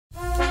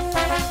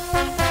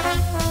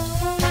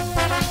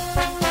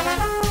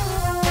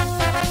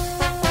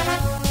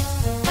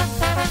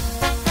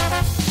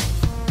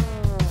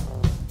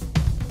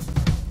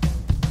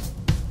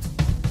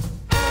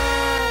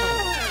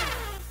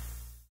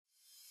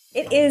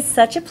It is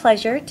such a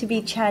pleasure to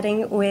be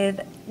chatting with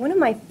one of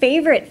my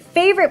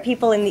favorite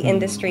people in the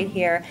industry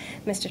here,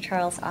 Mr.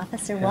 Charles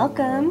Officer. Hello.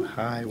 Welcome.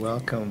 Hi,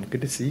 welcome.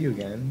 Good to see you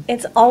again.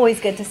 It's always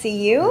good to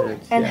see you,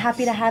 Good, and yes.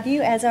 happy to have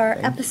you as our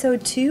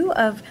episode 2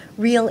 of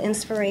Real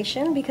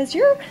Inspiration, because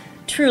you're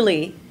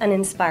truly an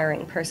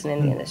inspiring person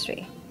in the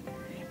industry.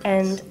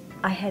 And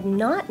I had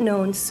not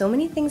known so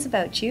many things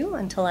about you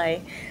until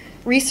I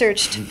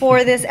researched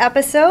for this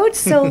episode,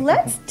 so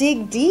let's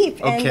dig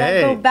deep and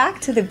go back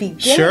to the beginning,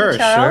 Sure,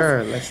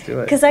 Charles. let's do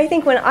it. Because I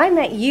think when I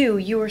met you,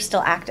 you were still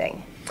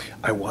acting.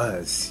 I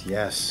was,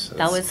 yes.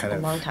 That was a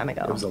long time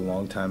ago. It was a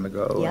long time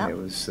ago, Yep. and it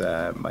was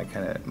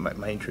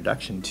my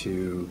introduction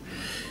to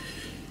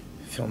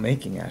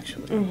filmmaking,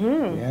 actually.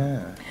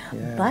 Yeah.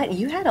 But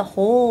you had a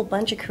whole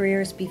bunch of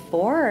careers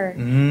before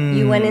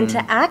you went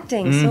into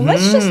acting. So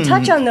let's just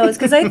touch on those,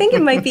 because I think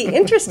it might be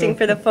interesting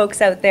for the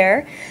folks out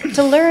there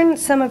to learn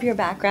some of your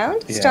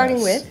background,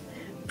 starting with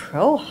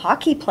pro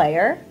hockey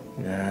player.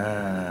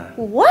 Yeah.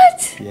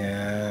 What?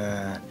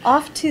 Yeah.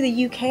 Off to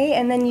the UK,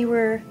 and then you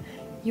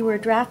were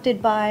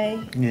drafted by...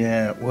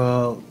 Yeah,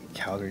 well,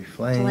 Calgary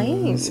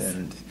Flames. Flames.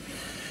 And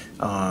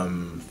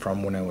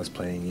from when I was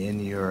playing in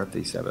Europe, they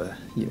used to have a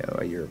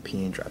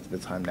European draft at the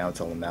time. Now it's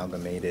all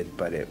amalgamated,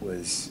 but it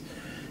was,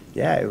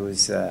 I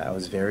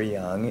was very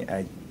young.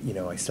 I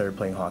started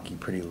playing hockey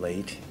pretty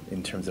late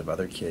in terms of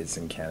other kids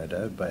in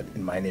Canada, but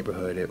in my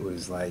neighborhood it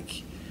was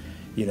like,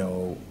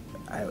 people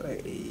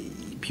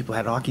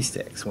had hockey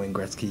sticks. Wayne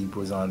Gretzky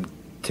was on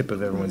tip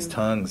of everyone's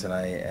tongues,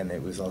 and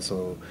it was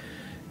also,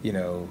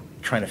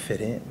 trying to fit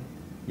in.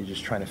 You're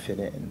just trying to fit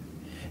in,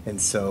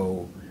 and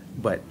so.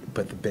 But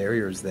the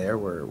barriers there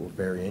were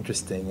very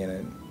interesting,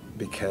 and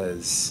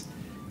because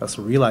I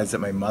also realized that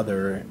my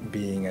mother,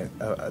 being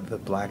the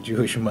black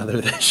Jewish mother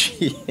that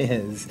she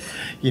is,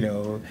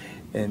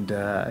 and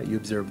you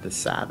observe the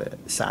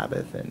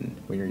Sabbath, and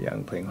when you're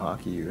young playing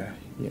hockey,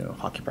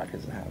 hockey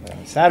practice doesn't happen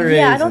on Saturdays.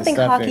 Yeah, I don't think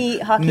hockey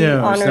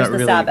honors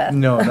the Sabbath.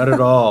 No, not at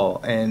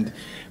all.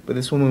 But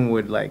this woman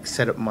would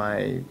set up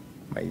my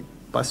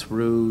bus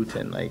route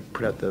and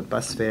put out the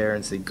bus fare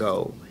and say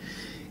go.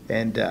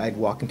 And I'd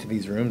walk into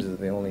these rooms as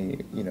the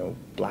only,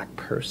 black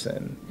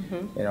person,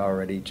 and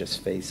already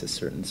just face a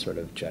certain sort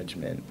of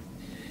judgment,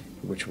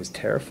 which was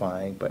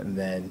terrifying. But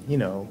then,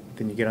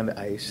 then you get on the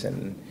ice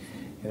and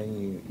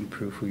then you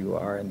prove who you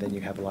are, and then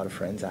you have a lot of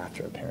friends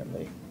after,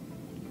 apparently.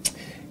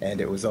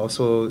 And it was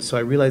also, so I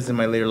realized in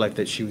my later life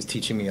that she was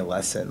teaching me a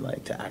lesson,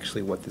 to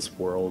actually what this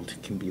world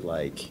can be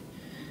like.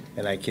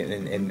 And I can,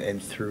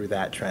 and through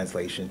that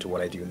translation to what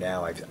I do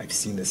now, I've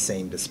seen the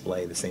same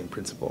display, the same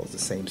principles, the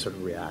same sort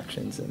of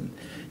reactions and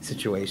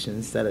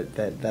situations that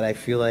I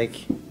feel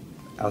like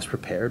I was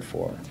prepared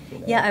for.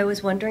 Yeah, I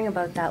was wondering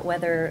about that,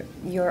 whether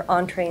your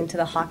entree into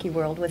the hockey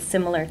world was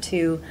similar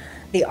to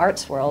the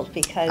arts world,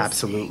 because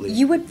absolutely,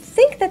 you would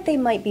think that they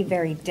might be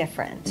very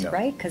different, No.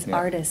 right? Because Yeah.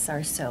 artists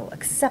are so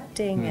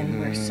accepting and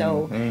we're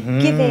so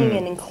giving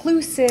and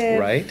inclusive.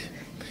 Right.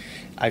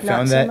 I Not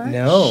found so that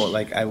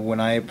much? when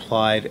I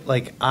applied,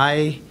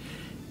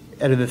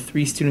 out of the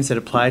 3 students that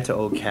applied to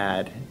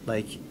OCAD,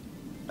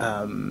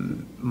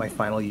 my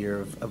final year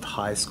of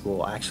high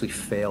school, I actually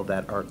failed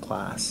that art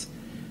class,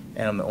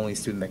 and I'm the only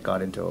student that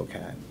got into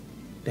OCAD.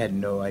 They had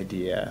no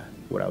idea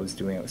what I was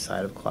doing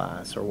outside of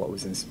class or what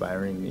was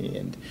inspiring me.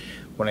 And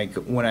when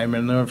I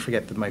never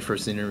forget my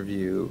first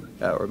interview,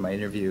 I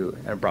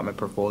brought my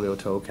portfolio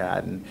to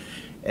OCAD,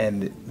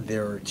 and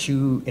there were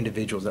 2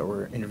 individuals that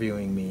were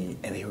interviewing me,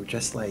 and they were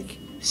just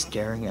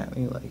staring at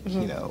me,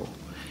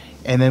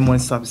 And then one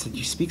stopped and said,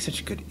 "You speak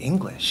such good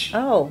English."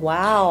 Oh,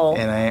 wow.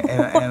 And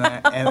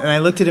I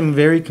looked at him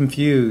very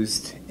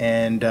confused,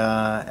 and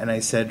I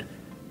said,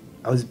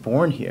 "I was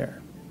born here."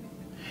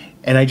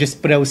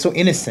 But I was so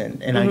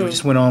innocent, and I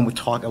just went on with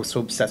talk. I was so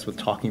obsessed with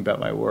talking about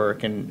my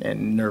work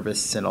and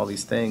nervous and all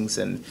these things,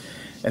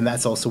 and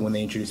that's also when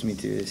they introduced me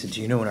to. They said, "Do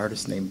you know an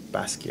artist named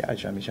Basquiat,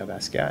 Jean-Michel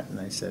Basquiat?"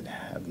 And I said,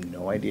 "I have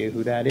no idea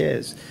who that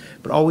is,"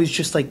 but always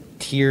just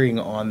teetering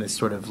on this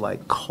sort of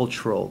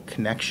cultural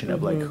connection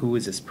of who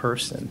is this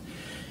person.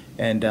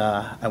 And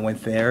I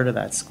went there to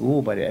that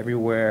school, but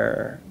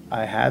everywhere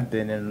I have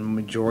been, in the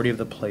majority of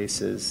the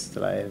places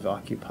that I have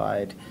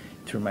occupied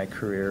through my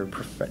career,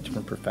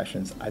 different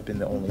professions, I've been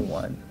the only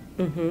one.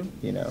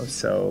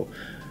 So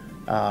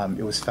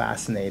it was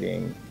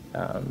fascinating.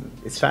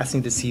 It's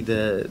fascinating to see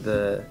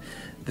the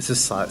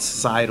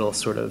societal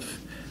sort of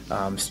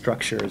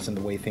structures and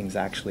the way things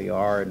actually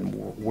are, and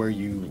where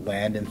you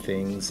land in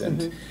things,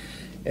 and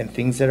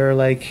things that are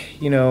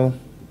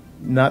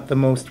not the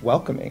most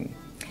welcoming.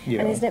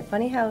 And isn't it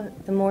funny how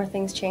the more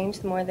things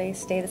change, the more they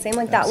stay the same?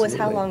 That was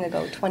how long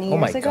ago? 20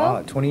 years ago? Oh my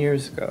God, 20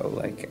 years ago.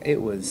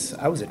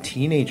 I was a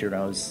teenager, and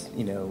I was,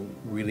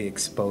 really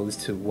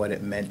exposed to what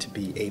it meant to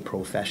be a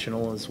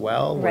professional as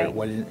well. Right.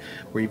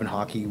 Where even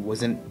hockey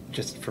wasn't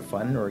just for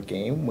fun or a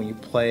game. When you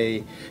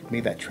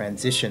made that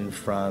transition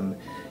from,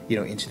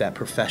 into that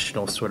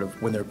professional sort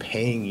of, when they're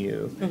paying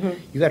you,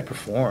 you got to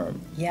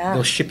perform. Yeah.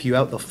 They'll ship you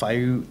out, they'll fire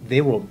you, they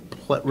will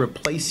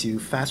replace you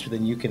faster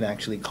than you can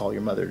actually call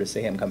your mother to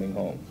say, I'm coming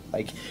home.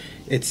 Like,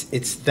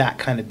 it's that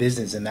kind of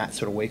business, and that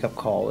sort of wake-up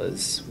call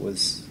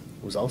was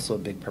also a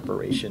big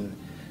preparation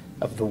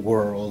of the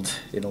world,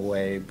 in a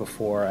way,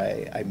 before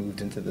I moved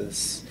into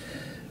this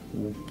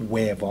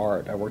way of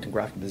art. I worked in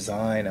graphic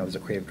design, I was a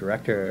creative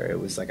director. It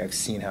was like, I've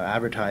seen how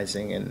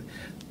advertising and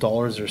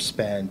dollars are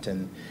spent,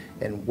 and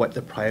what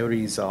the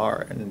priorities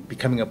are, and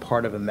becoming a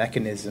part of a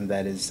mechanism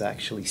that is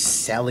actually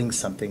selling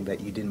something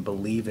that you didn't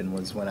believe in,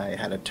 was when I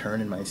had a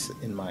turn in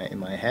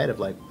my head of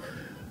like,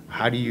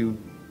 how do you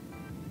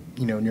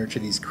nurture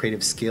these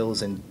creative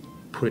skills and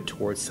put it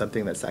towards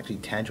something that's actually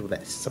tangible,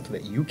 that's something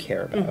that you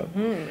care about,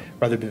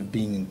 rather than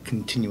being in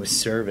continuous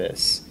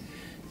service.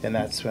 And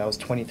that's when I was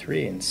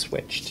 23 and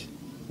switched.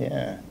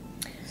 Yeah.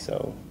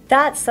 So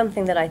that's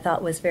something that I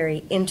thought was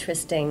very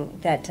interesting,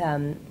 that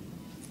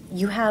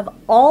you have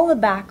all the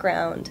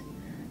background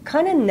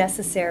kind of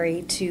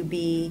necessary to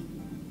be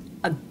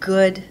a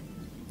good,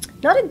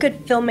 not a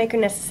good filmmaker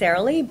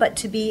necessarily, but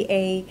to be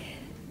a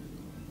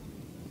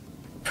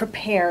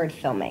prepared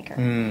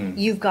filmmaker.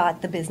 You've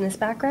got the business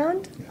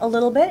background a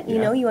little bit,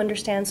 you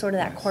understand sort of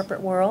that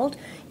corporate world.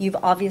 You've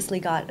obviously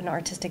got an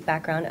artistic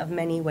background of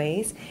many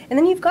ways. And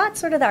then you've got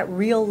sort of that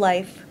real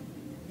life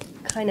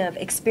kind of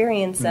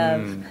experience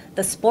of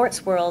the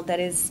sports world that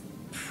is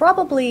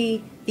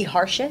probably the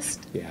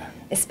harshest,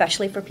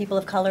 especially for people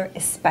of color,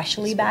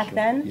 especially back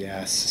then.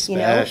 Yes,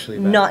 especially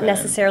back not then.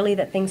 Necessarily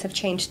that things have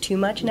changed too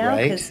much now,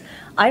 Right. because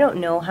I don't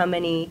know how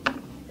many,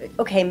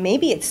 okay,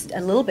 maybe it's a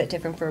little bit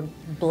different for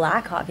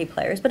black hockey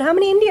players, but how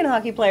many Indian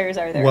hockey players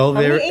are there? Well,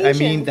 how many I Asian?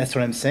 mean, that's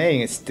what I'm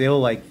saying. It's still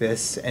like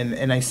this,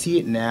 and I see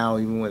it now,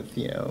 even with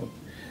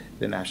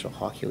the National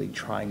Hockey League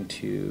trying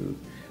to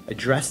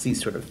address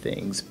these sort of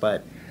things,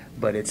 but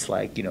it's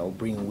like,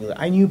 bringing Willie.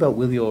 I knew about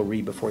Willie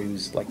O'Ree before he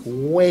was, like,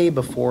 way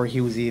before he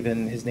was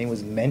even, his name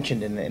was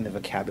mentioned in the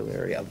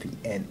vocabulary of the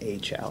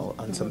NHL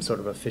on some sort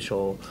of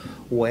official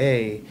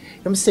way.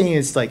 I'm saying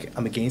it's like,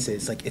 I'm against it.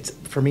 It's like,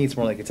 for me, it's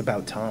more like it's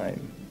about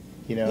time.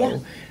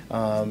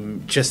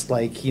 Just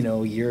like,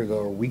 a year ago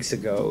or weeks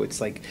ago,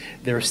 it's like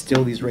there are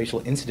still these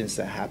racial incidents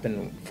that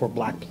happen for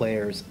black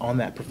players on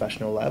that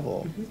professional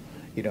level.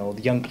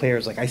 The young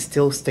players, like, I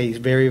still stay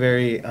very,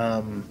 very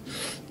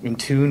in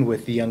tune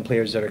with the young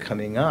players that are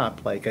coming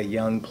up. Like a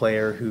young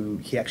player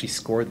he actually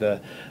scored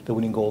the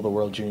winning goal of the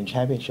World Junior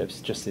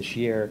Championships just this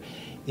year,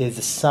 is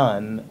the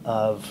son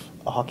of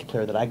a hockey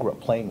player that I grew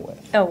up playing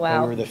with. Oh,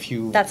 wow. We were the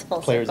few That's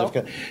full players.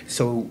 circle.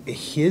 So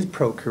his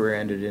pro career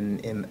ended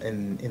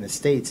in the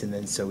States, and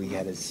then so he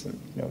had his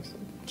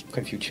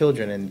quite a few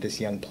children, and this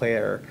young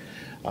player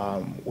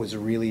was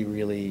really,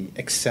 really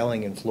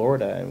excelling in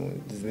Florida,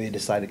 and they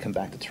decided to come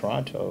back to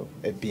Toronto,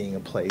 it being a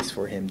place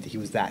for him. He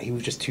was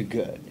just too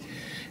good.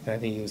 And I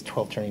think he was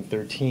 12 turning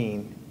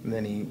 13, and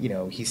then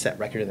he set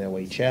record in the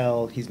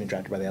OHL. He's been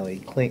drafted by the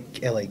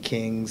LA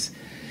Kings.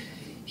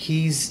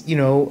 He's,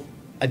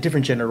 a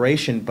different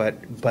generation,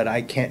 but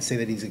I can't say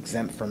that he's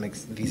exempt from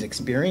these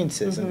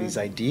experiences and these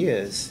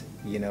ideas,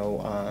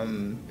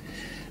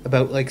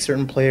 about like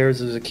certain players.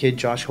 There's a kid,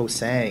 Josh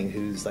Hosang,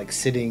 who's like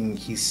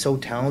he's so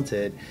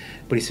talented,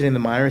 but he's sitting in the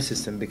minor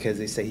system because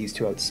they say he's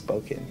too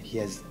outspoken. He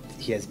has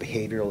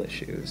behavioral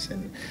issues,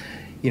 and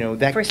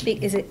that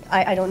Is it?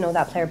 I don't know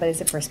that player, but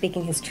is it for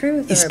speaking his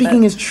truth? He's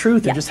speaking his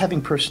truth, or just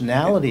having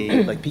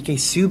personality, like PK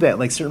Subban,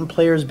 like certain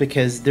players,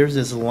 because there's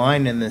this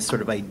line and this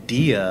sort of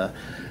idea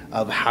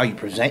of how you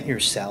present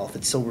yourself.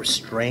 It's so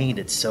restrained.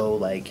 It's so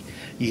like,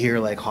 you hear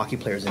like hockey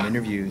players in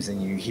interviews,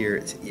 and you hear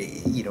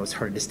it's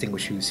hard to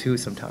distinguish who's who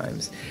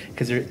sometimes,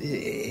 because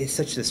it's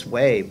such this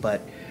way.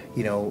 But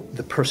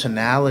the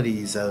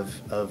personalities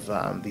of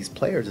these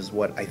players is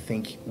what I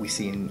think we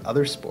see in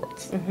other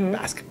sports,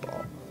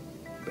 basketball,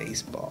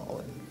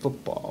 baseball, and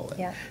football,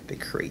 and they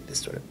create this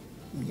sort of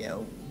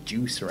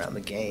juice around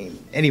the game.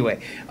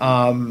 Anyway,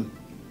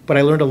 but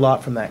I learned a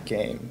lot from that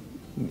game.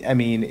 I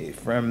mean,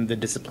 from the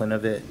discipline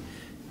of it,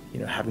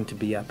 having to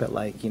be up at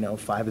like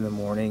 5 in the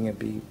morning,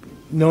 and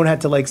no one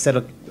had to like set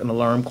an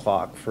alarm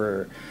clock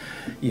for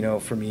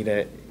for me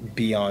to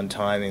be on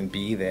time and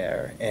be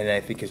there. And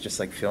I think it's just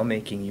like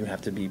filmmaking. You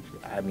have to be.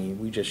 I mean,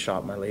 we just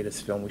shot my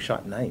latest film. We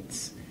shot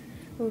nights,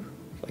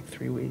 like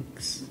 3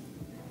 weeks.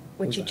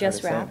 Which you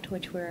just wrapped,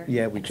 which we're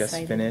we just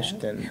finished,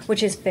 about. And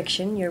which is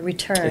fiction. Your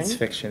return. It's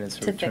fiction. It's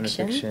a return to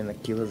fiction.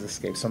 Akilla's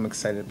escape. So I'm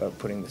excited about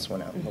putting this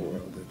one out in the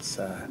world. It's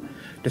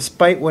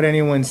despite what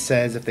anyone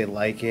says, if they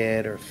like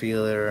it or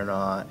feel it or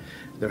not,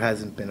 there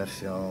hasn't been a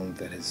film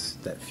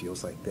that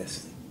feels like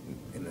this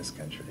in this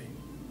country.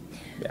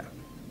 Yeah.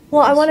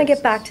 Well, I want to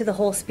get back to the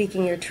whole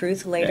speaking your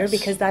truth later,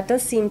 because that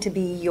does seem to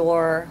be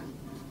your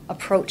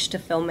approach to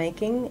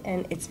filmmaking,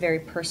 and it's very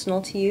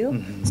personal to you.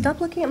 Mm-hmm.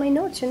 Stop looking at my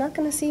notes. You're not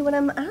going to see what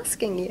I'm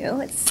asking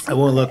you. It's I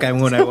won't look. I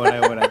won't.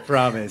 I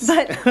promise.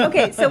 But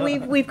okay, so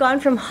we've gone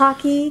from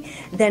hockey,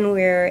 then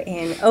we're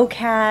in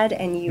OCAD,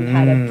 and you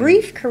had a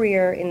brief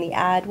career in the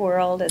ad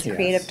world as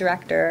creative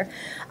director.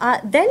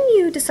 Then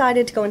you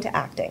decided to go into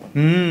acting,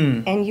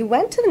 and you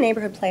went to the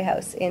Neighborhood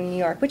Playhouse in New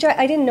York, which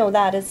I didn't know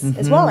that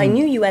as well. I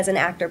knew you as an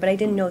actor, but I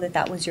didn't know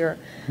that was your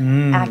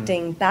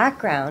acting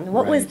background.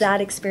 What was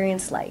that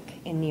experience like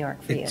in New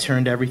York for you? It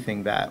turned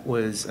everything. That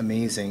was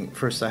amazing.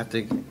 First, I have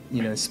to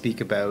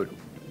speak about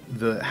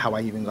how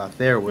I even got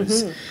there.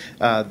 Was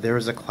there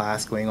was a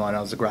class going on.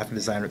 I was a graphic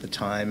designer at the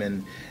time,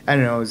 and I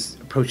don't know, I was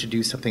approached to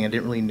do something I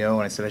didn't really know,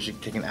 and I said I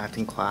should take an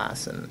acting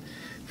class. And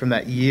from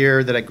that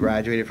year that I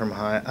graduated from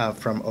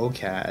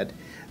OCAD,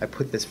 I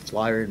put this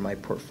flyer in my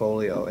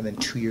portfolio, and then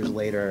 2 years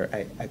later,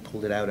 I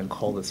pulled it out and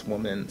called this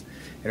woman,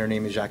 and her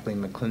name is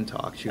Jacqueline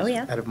McClintock. She was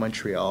out of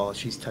Montreal.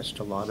 She's touched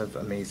a lot of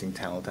amazing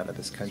talent out of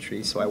this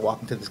country. So I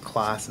walked into this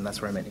class, and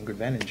that's where I met Ingrid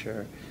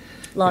Veninger.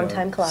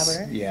 Longtime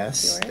collaborator.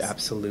 Yes,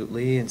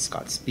 absolutely. And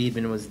Scott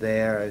Speedman was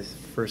there. I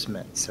first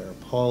met Sarah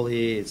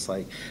Pauly. It's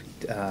like,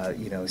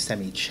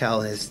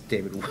 semi-cellist,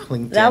 David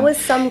Wellington. That was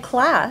some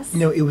class.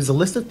 It was a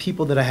list of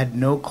people that I had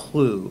no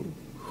clue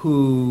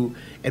who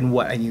and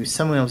what. I knew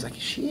someone. I was like,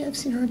 I've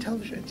seen her on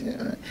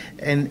television.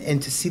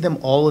 And to see them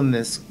all in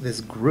this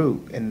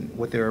group and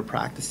what they were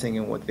practicing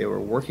and what they were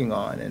working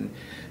on,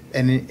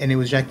 and it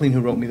was Jacqueline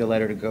who wrote me the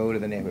letter to go to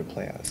the Neighborhood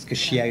Playhouse, because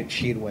she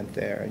had went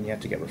there, and you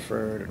have to get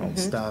referred and all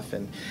this stuff,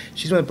 and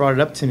she's the one that brought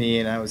it up to me,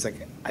 and I was like,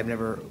 I've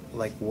never,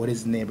 what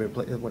is the Neighborhood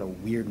Playhouse? What a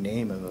weird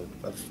name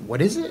of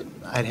what is it?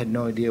 I had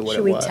no idea what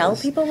it was. Should we tell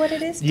people what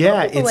it is?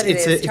 Yeah,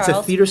 it's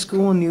a theater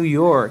school in New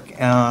York,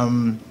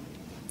 and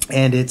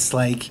it's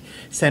like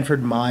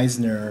Sanford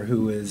Meisner,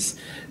 who is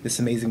this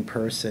amazing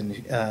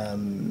person.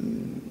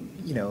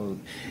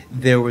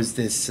 There was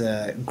this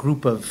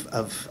group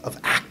of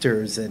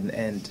actors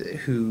and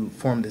who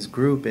formed this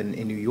group in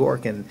New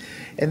York, and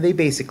they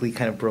basically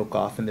kind of broke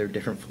off in their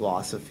different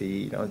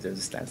philosophy.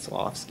 There's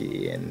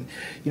Stanislavski, and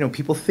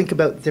people think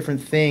about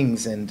different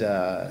things, and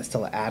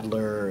Stella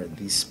Adler and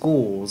these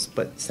schools,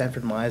 but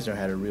Sanford Meisner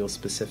had a real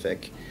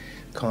specific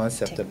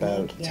concept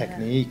about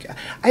technique.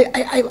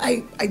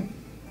 I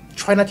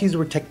try not to use the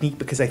word technique,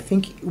 because I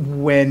think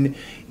when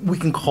we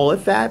can call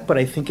it that, but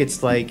I think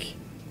it's like,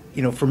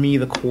 for me,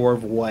 the core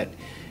of what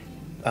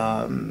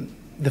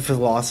the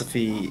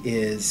philosophy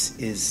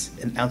is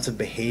an ounce of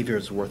behavior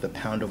is worth a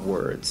pound of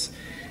words,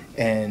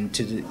 and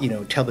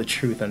to tell the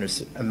truth under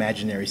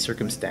imaginary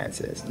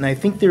circumstances. And I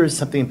think there is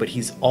something, but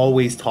he's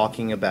always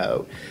talking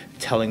about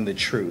telling the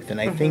truth. And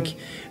I think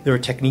there are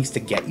techniques to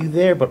get you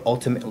there, but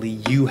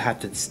ultimately you have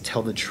to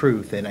tell the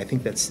truth. And I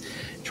think that's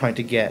trying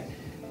to get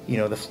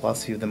the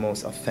philosophy of the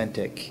most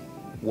authentic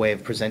way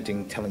of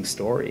telling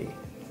story,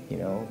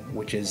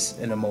 which is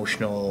an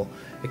emotional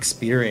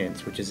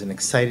experience, which is an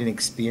exciting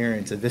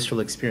experience, a visceral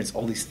experience,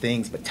 all these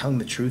things, but telling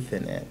the truth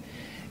in it.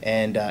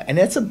 And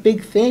that's a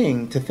big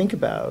thing to think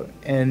about.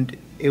 And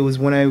it was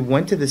when I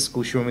went to this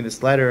school, she wrote me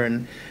this letter,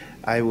 and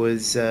I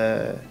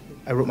wrote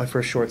my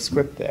first short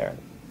script there.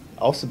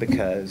 Also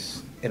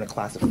because in a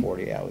class of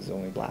 40, I was the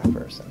only black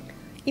person.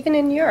 Even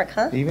in New York,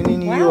 huh? Even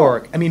in New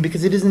York. I mean,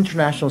 because it is an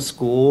international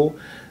school.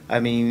 I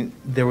mean,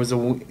 there was a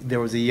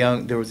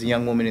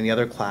young woman in the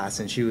other class,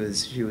 and she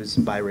was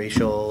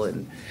biracial,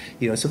 and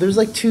so there's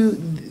like two.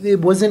 It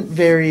wasn't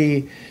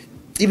very,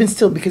 even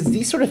still, because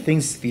these sort of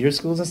things, theater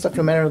schools and stuff,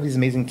 no matter these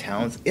amazing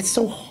talents, it's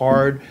so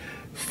hard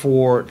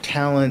for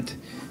talent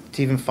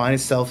to even find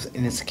itself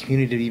in this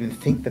community to even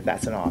think that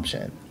that's an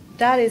option.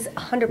 That is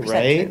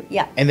 100% true.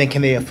 Yeah. And then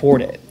can they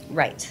afford it?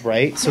 Right.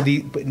 Right. So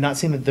but not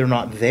saying that they're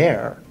not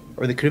there,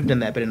 or they could have done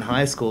that, but in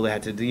high school they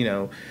had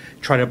to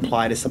try to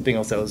apply to something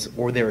else that was,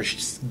 or they were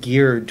just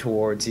geared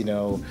towards,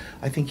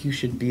 I think you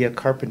should be a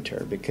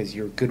carpenter because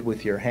you're good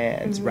with your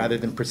hands, rather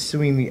than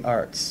pursuing the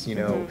arts.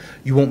 You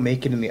won't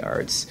make it in the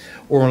arts,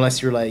 or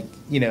unless you're like,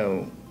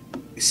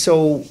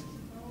 so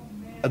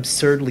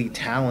absurdly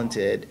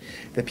talented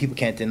that people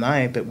can't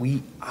deny it. But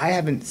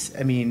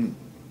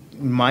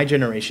my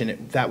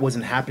generation, that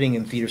wasn't happening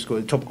in theater school,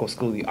 the typical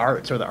school of the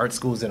arts, or the art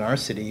schools in our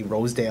city,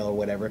 Rosedale or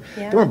whatever.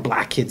 Yeah. There weren't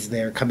black kids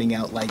there coming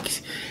out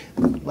like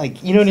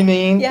you know what I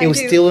mean? Yeah, it was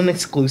still an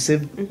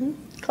exclusive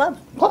club.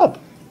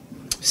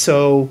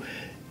 So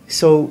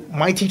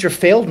my teacher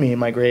failed me in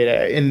my grade,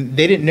 and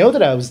they didn't know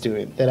that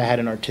I had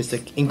an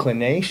artistic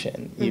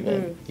inclination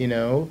even,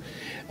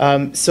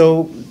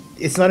 so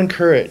it's not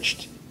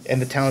encouraged,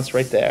 and the talent's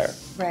right there.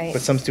 Right.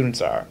 But some students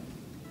are.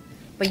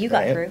 But you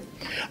got through.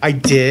 I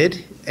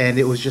did, and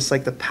it was just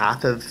like the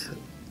path of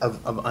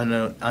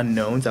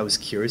unknowns. I was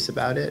curious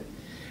about it.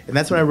 And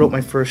that's when I wrote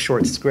my first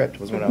short script,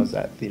 was when I was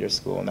at theater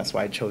school, and that's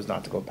why I chose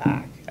not to go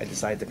back. I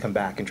decided to come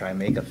back and try and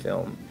make a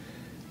film.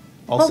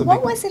 Also, but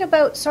what was it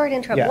about, sorry to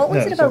interrupt, what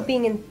was it about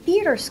being in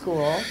theater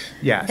school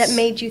that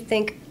made you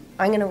think,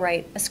 I'm going to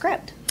write a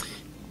script?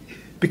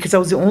 Because I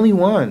was the only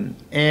one,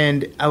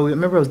 and I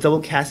remember I was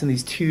double casting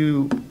these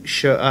two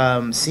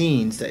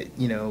scenes that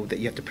that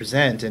you have to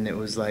present, and it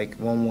was like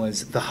one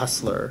was The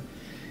Hustler,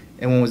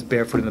 and one was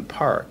Barefoot in the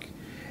Park,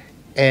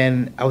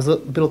 and I was a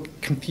little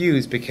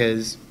confused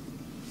because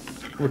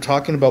we're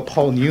talking about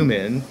Paul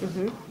Newman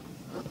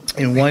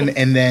in one,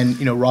 and then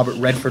Robert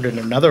Redford in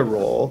another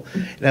role,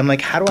 and I'm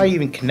like, how do I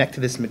even connect to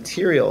this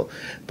material?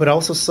 But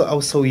also, I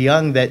was so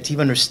young that to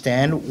even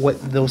understand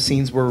what those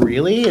scenes were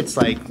really, it's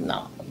like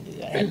no.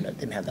 I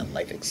didn't have that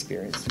life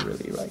experience to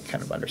really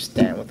kind of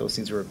understand what those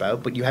things were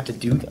about, but you have to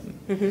do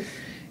them.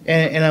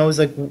 And I was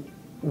like,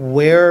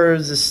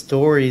 where's the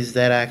stories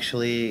that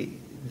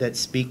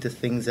speak to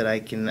things that I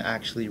can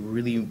actually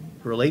really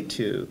relate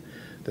to,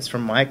 that's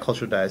from my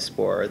cultural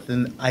diaspora?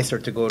 Then I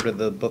start to go to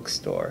the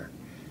bookstores,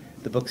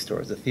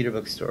 the theater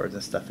bookstores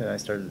and stuff, and I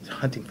started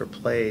hunting for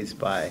plays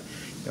by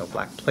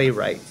Black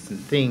playwrights and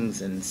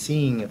things, and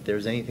seeing if there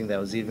was anything that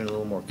was even a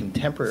little more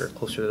contemporary or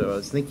closer to what I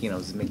was thinking. I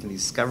was making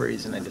these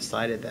discoveries, and I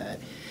decided that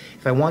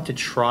if I want to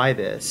try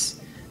this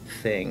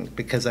thing,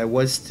 because I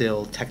was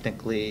still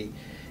technically,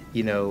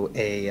 when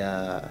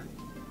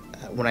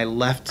I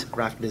left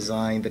graphic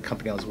design, the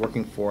company I was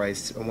working for, I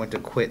went to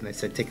quit, and they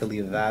said take a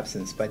leave of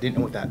absence, but I didn't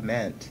know what that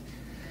meant.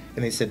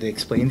 And they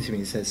explained to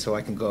me, so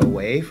I can go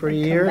away for a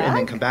year and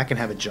then come back and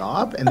have a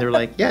job? And they're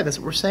like, yeah, that's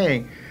what we're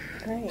saying.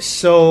 Right.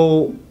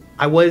 So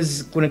I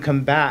was going to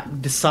come back,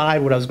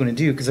 decide what I was going to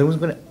do, because I was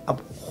going to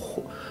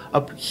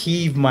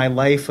upheave my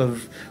life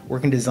of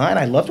working design.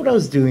 I loved what I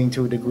was doing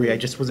to a degree. I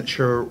just wasn't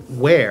sure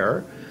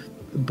where.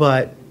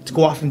 But to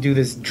go off and do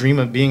this dream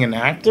of being an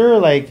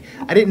actor, I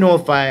didn't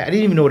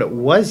even know what it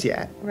was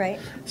yet. Right.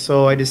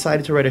 So I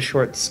decided to write a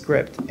short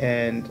script,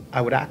 and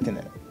I would act in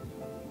it.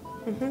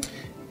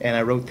 And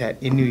I wrote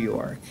that in New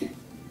York,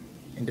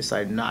 and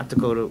decided not to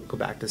go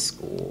back to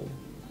school,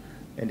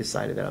 and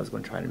decided that I was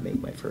going to try to make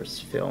my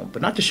first film,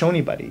 but not to show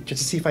anybody,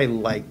 just to see if I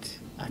liked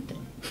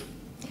acting.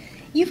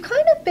 You've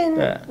kind of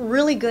been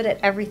really good at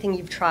everything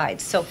you've tried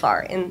so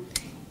far in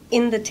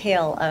the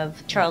tale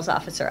of Charles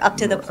Officer, up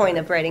to the point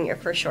of writing your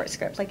first short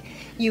script.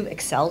 You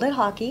excelled at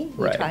hockey,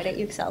 you tried it,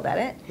 you excelled at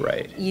it.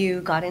 Right.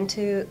 You got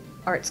into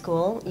art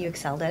school, you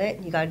excelled at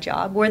it, you got a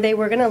job where they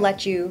were going to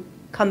let you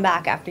come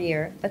back after a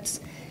year.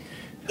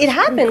 It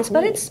happens,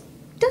 cool. But it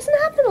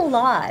doesn't happen a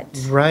lot.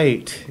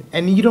 Right.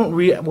 And you don't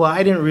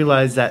I didn't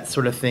realize that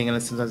sort of thing,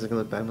 and sometimes I can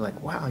look back and be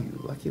like, wow, you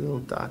lucky little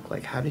duck.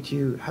 How'd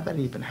that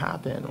even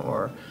happen?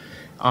 Or,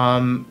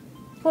 well,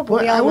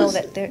 we all know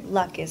that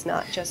luck is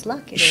not just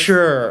luck. It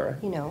sure.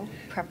 is,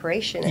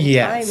 preparation and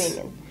timing.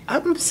 And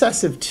I'm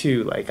obsessive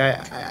too.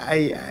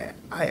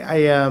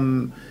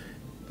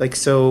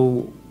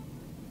 So,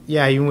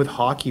 yeah, even with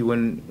hockey,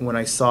 when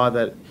I saw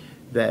that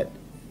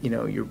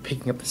you're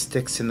picking up the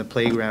sticks in the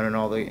playground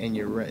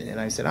and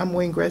I said, I'm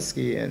Wayne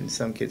Gretzky, and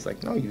some kid's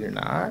like, no, you're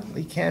not.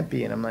 You can't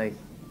be. And I'm like,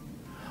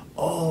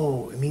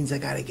 oh, it means I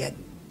gotta get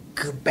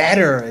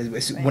better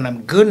when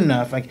I'm good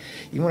enough.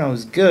 Even when I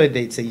was good,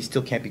 they'd say you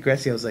still can't be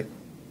Gretzky. I was like,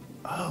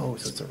 oh,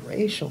 so it's a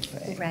racial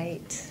thing.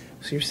 Right.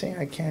 So you're saying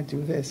I can't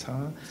do this,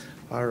 huh?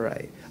 All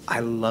right. I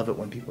love it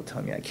when people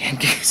tell me I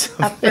can't do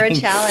something. Up for a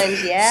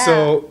challenge, yeah.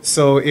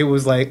 So it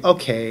was like,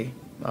 okay,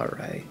 all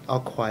right, I'll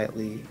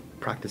quietly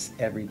practice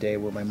every day,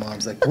 where my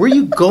mom's like, where are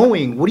you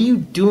going? What are you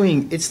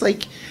doing? It's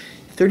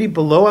 30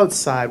 below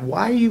outside.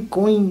 Why are you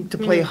going to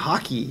play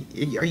hockey?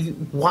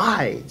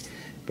 Why?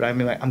 But I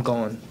mean, I'm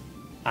going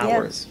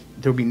hours. Yeah.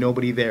 There'll be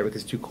nobody there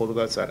because it's too cold to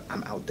go outside.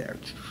 I'm out there.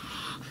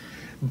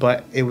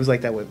 But it was like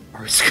that with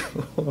art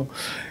school.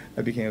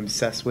 I became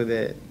obsessed with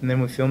it. And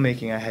then with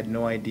filmmaking, I had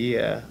no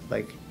idea,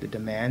 the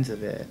demands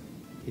of it.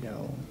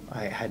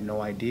 I had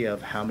no idea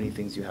of how many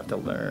things you have to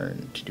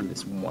learn to do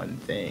this one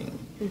thing.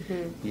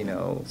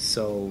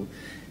 So,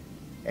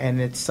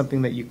 and it's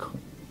something that you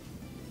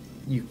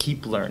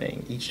keep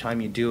learning each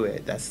time you do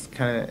it. That's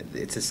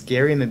it's a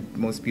scary and the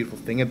most beautiful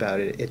thing about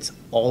it. It's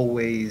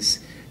always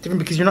different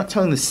because you're not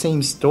telling the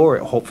same story,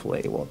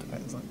 hopefully. Well, it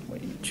depends on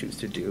what you choose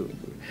to do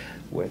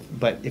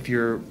but if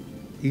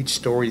each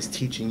story is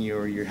teaching you,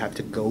 or you have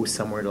to go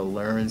somewhere to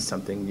learn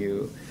something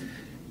new,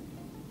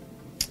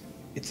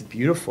 it's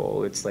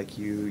beautiful. It's like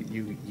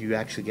you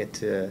actually get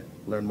to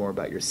learn more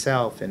about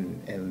yourself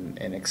and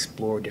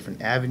explore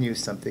different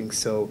avenues, something.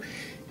 So,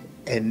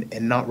 and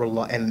not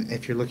rely. And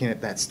if you're looking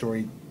at that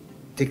story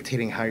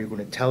dictating how you're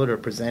going to tell it or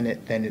present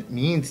it, then it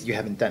means you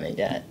haven't done it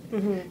yet.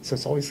 So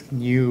it's always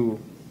new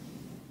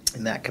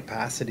in that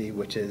capacity,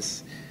 which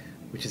is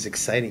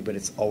exciting. But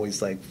it's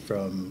always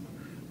from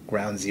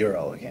ground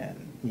zero again,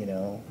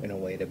 in a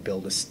way, to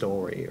build a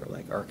story, or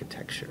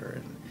architecture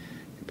and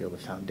build a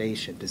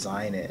foundation,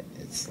 design it.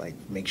 It's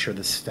make sure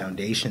this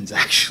foundation's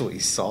actually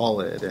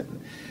solid,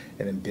 and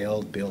then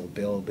build,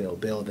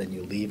 then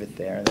you leave it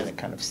there, and then it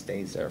kind of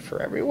stays there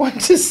for everyone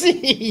to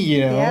see,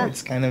 Yeah.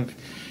 It's kind of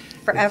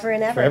forever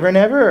and ever. Forever and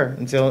ever,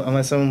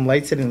 unless someone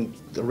lights it and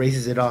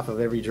erases it off of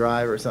every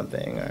drive or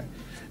something.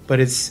 But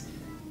it's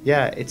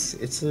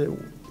an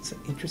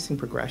interesting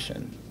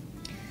progression.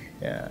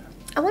 Yeah.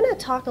 I want to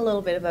talk a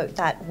little bit about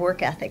that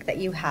work ethic that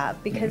you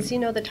have, because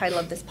the title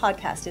of this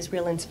podcast is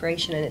Real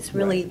Inspiration, and it's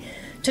really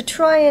to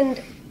try and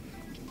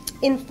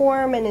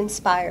inform and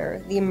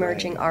inspire the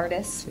emerging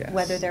artists,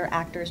 whether they're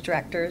actors,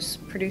 directors,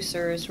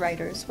 producers,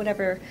 writers,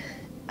 whatever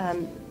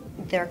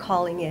their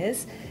calling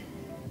is.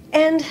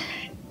 And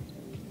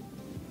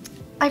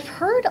I've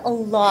heard a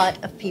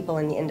lot of people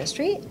in the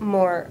industry,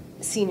 more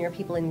senior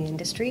people in the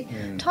industry,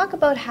 talk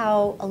about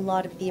how a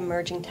lot of the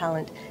emerging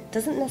talent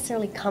doesn't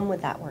necessarily come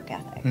with that work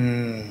ethic.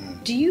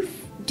 Do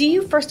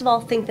you first of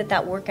all think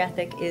that work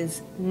ethic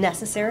is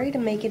necessary to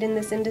make it in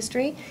this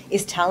industry?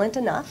 Is talent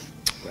enough?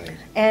 Right.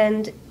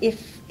 And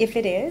if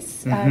it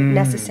is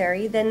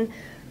necessary, then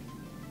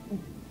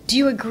do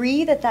you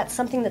agree that that's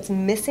something that's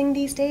missing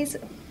these days?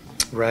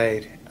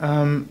 Right.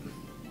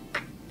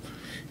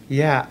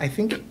 Yeah, I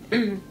think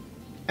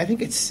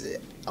it's.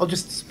 I'll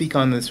just speak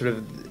on the sort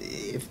of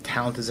if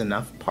talent is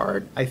enough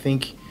part. I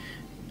think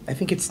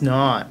it's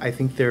not. I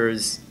think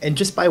there's, and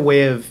just by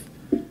way of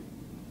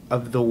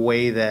the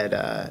way that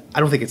I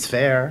don't think it's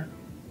fair.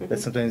 That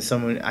sometimes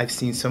I've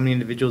seen so many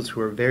individuals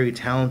who are very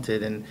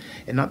talented and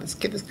not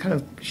get this kind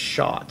of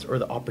shot or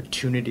the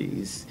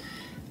opportunities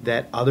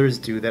that others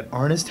do that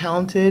aren't as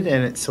talented.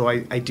 And so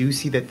I do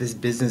see that this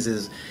business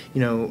is,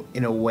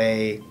 in a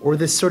way, or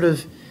this sort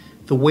of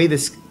the way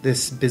this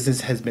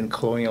business has been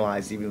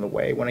colonialized, even the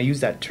way, when I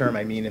use that term,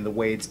 I mean in the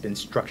way it's been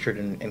structured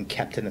and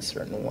kept in a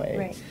certain way.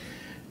 Right.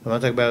 I'm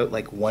not talking about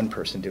like one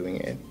person doing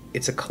it.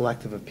 It's a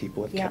collective of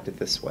people who have kept it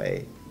this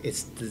way.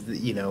 It's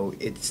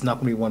it's not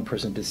going to be one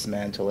person to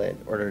dismantle it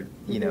or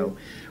to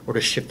or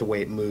to shift the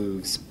way it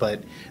moves.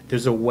 But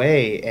there's a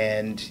way,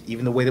 and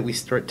even the way that we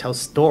tell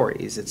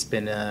stories, it's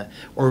been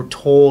or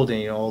told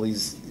in all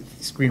these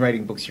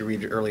screenwriting books you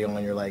read early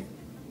on. You're like,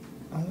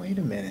 oh wait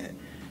a minute,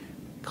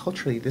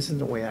 culturally this isn't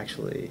the way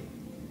actually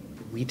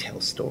we tell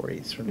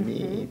stories for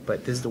me,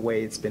 but this is the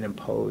way it's been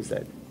imposed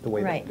that. The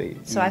way that they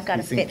so I've got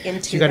to fit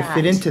into so you got to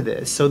fit into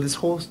this. So this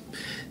whole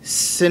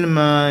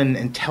cinema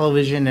and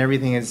television and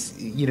everything is,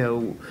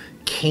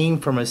 came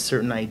from a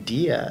certain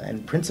idea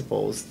and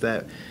principles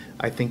that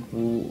I think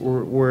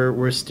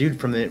were astute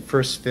from the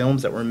first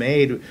films that were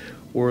made.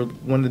 Were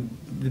one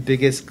of the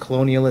biggest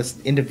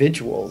colonialist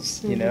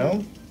individuals,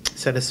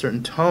 set a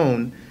certain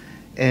tone.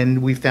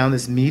 And we found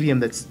this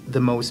medium that's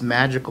the most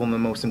magical and the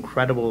most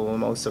incredible and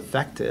the most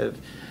effective,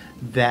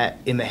 that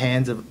in the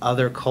hands of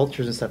other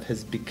cultures and stuff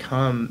has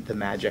become the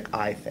magic,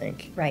 I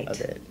think, of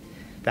it.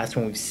 That's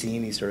when we've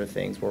seen these sort of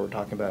things where we're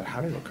talking about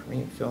how did a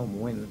Korean film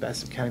win the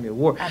Best Academy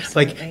Award?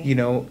 Absolutely.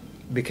 Like,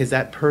 because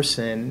that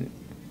person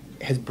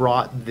has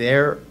brought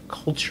their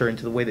culture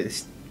into the way that they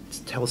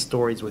tell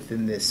stories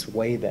within this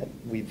way that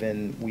we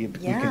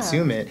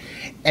consume it,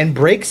 and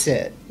breaks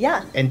it.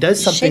 Yeah. And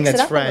does something Shakes it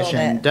that's up a fresh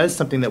little and bit. does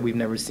something that we've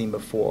never seen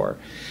before,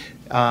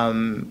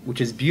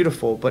 which is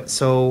beautiful. But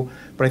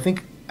I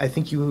think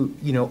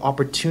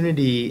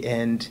opportunity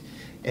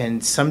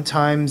and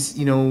sometimes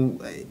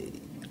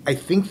I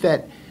think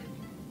that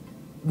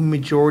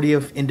majority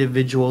of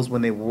individuals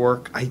when they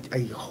work,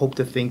 I hope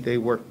to think they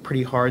work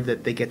pretty hard,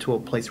 that they get to a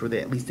place where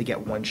they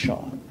get one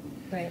shot.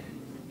 Right.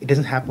 It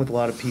doesn't happen with a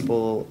lot of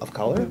people of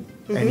color,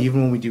 and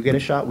even when we do get a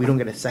shot, we don't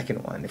get a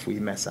second one if we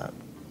mess up.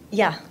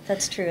 Yeah,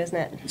 that's true, isn't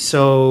it?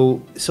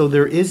 So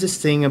there is this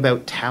thing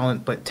about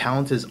talent, but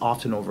talent is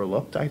often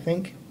overlooked, I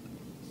think.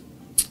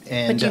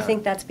 And, but do you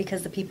think that's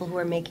because the people who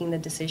are making the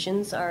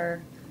decisions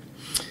are?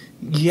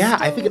 Yeah,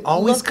 I think it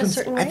always look a comes.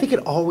 certain I way? think it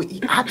always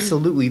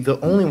absolutely. There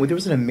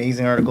was an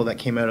amazing article that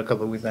came out a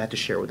couple of weeks. I had to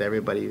share with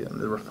everybody on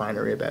the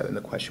refinery about, and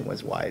the question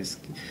was, why is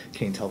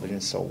Canadian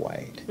television so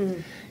white?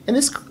 And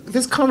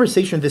this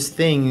conversation, this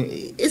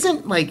thing,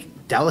 isn't like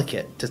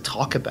delicate to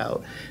talk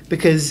about,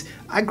 because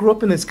I grew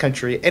up in this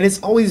country and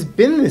it's always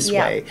been this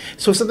way.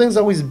 So if something's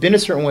always been a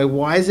certain way,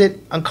 why is it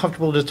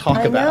uncomfortable to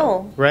talk about?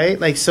 Know. Right?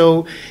 Like,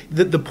 so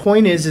the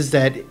point is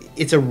that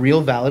it's a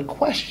real valid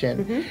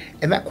question.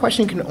 And that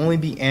question can only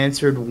be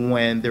answered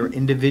when there are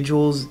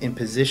individuals in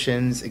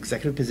positions,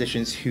 executive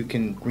positions, who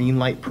can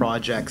greenlight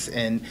projects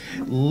and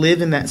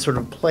live in that sort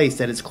of place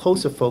that is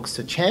close to folks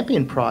to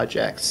champion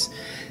projects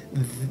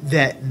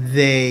that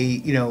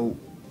they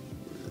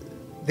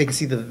can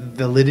see the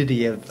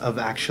validity of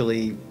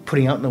actually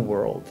putting out in the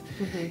world.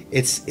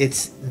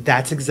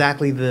 That's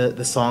exactly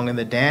the song and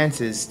the dance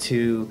is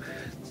to,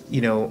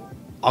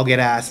 I'll get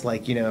asked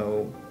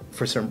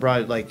for certain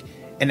projects, like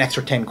an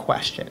extra 10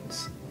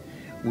 questions.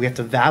 We have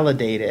to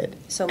validate it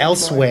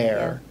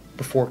elsewhere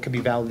before it could be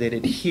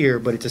validated here,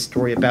 but it's a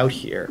story about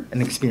here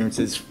and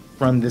experiences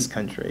from this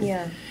country.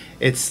 Yeah.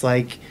 It's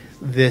like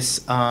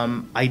this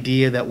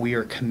idea that we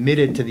are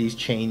committed to these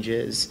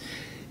changes.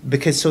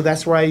 So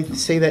that's where I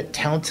say that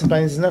talent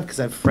sometimes is enough,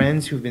 because I have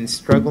friends who've been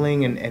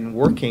struggling and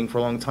working for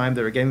a long time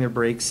that are getting their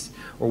breaks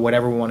or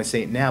whatever we want to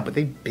say it now, but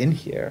they've been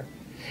here.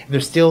 And they're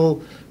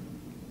still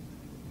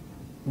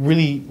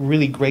really,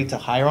 really great to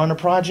hire on a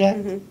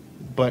project,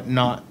 but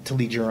not to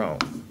lead your own.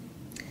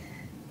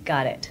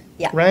 Got it.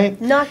 Yeah.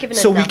 Right? Not given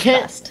enough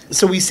trust.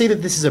 So we say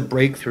that this is a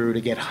breakthrough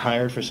to get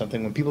hired for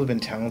something when people have been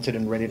talented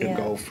and ready to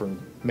go for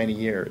many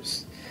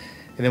years.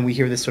 And then we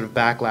hear this sort of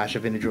backlash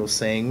of individuals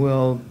saying,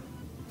 well,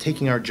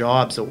 taking our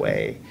jobs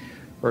away,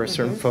 or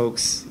certain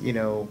folks, you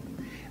know,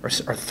 are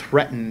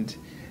threatened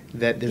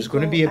that there's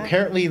going to be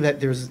apparently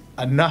that there's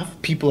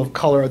enough people of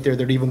color out there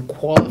that are even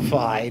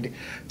qualified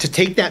to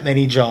take that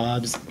many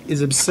jobs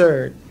is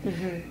absurd.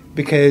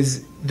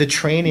 Because the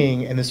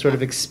training and the sort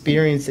of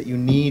experience that you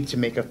need to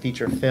make a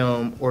feature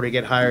film or to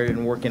get hired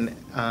and work in,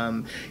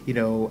 you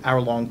know,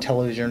 hour-long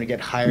television or to get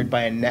hired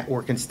by a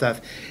network and stuff,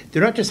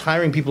 they're not just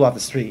hiring people off the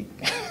street.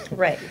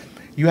 Right.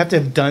 You have to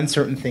have done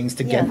certain things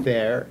to get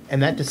there,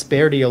 and that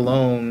disparity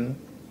alone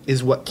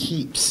is what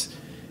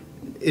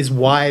is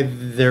why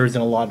there isn't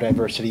a lot of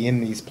diversity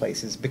in these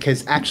places,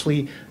 because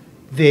actually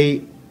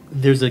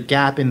there's a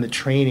gap in the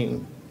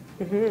training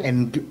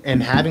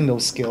and having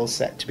those skills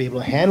set to be able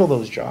to handle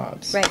those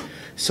jobs. Right.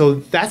 So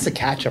that's a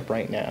catch up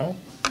right now.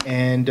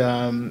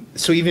 And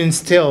so even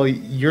still,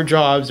 your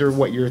jobs are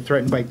what you're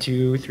threatened by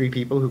 2-3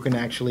 people who can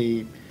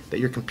actually, that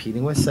you're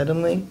competing with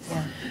suddenly.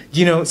 Yeah.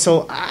 You know,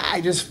 so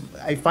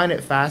I find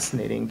it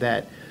fascinating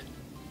that,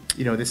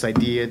 you know, this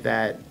idea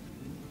that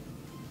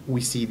we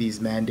see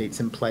these mandates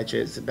and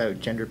pledges about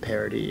gender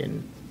parity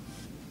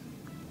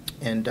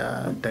and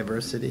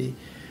diversity.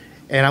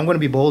 And I'm going to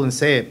be bold and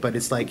say it, but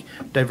it's like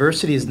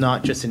diversity is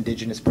not just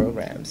Indigenous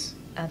programs.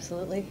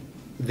 Absolutely.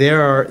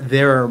 There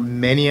are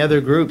many other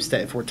groups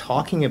that if we're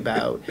talking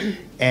about,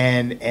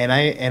 and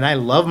I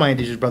love my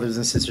Indigenous brothers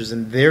and sisters,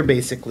 and they're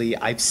basically,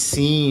 I've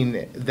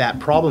seen that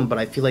problem, but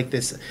I feel like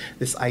this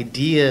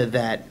idea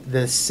that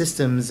the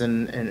systems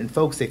and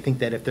folks, they think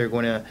that if they're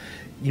going to,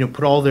 you know,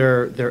 put all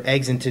their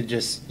eggs into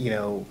just, you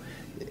know,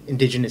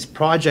 Indigenous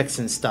projects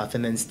and stuff,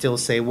 and then still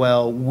say,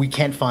 well, we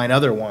can't find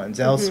other ones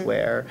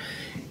elsewhere,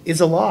 is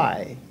a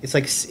lie. It's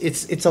like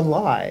it's a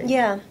lie.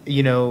 Yeah.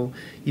 You know,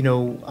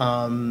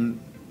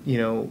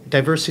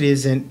 diversity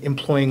isn't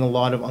employing a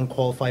lot of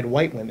unqualified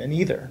white women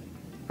either.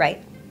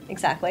 Right.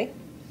 Exactly.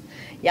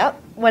 Yep.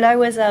 When I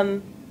was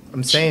I'm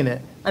saying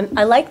it.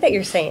 I like that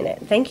you're saying it.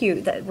 Thank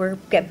you. That we're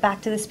get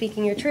back to the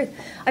speaking your truth.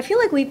 I feel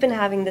like we've been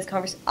having this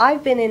conversation.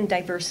 I've been in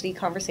diversity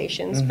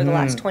conversations for the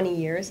last 20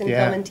 years in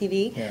film and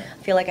TV. Yeah.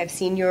 I feel like I've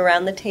seen you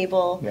around the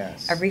table.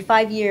 Yes. Every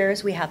 5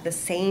 years we have the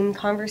same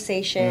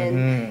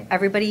conversation.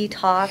 Everybody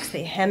talks,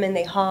 they hem and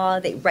they haw,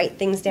 they write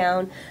things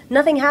down.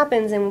 Nothing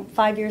happens, and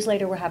 5 years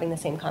later we're having the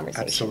same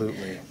conversation.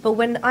 Absolutely. But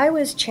when I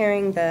was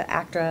chairing the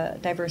ACTRA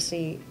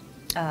diversity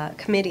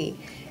committee,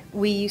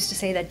 we used to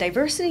say that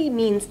diversity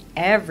means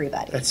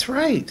everybody. That's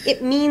right.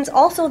 It means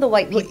also the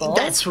white people.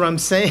 That's what I'm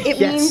saying. It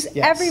means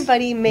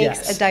everybody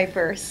makes a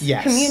diverse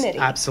community.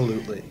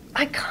 Absolutely.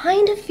 I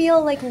kind of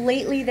feel like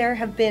lately there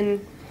have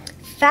been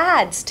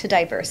fads to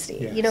diversity.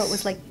 Yes. You know, it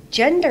was like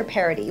gender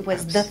parity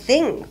was the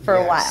thing for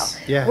a while.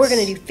 Yes. We're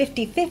going to do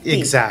 50-50.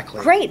 Exactly.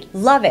 Great.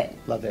 Love it.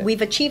 Love it.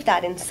 We've achieved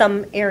that in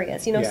some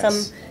areas. You know, some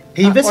Have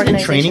you invested in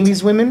training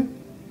these women?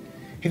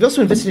 He's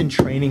also invested in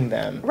training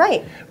them.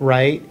 Right.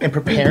 Right? And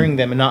preparing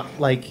them, and not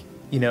like,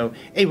 you know,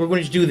 hey, we're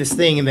going to do this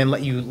thing and then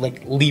let you,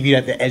 like, leave you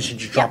at the edge and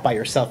just drop by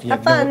yourself. You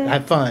have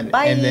fun.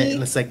 Bye. And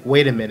then it's like,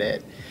 wait a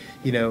minute.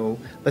 You know,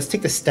 let's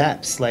take the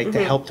steps, like,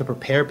 to help to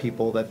prepare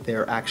people that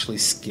they're actually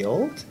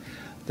skilled,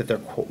 that they're,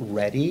 quote,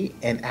 ready,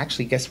 and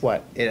actually, guess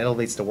what? It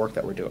elevates the work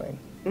that we're doing,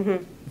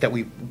 that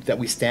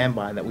we stand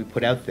by, that we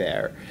put out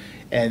there.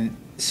 And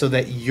so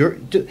that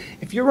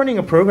if you're running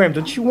a program,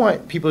 don't you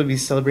want people to be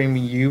celebrating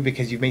you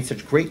because you've made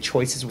such great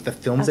choices with the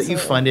films that you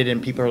funded,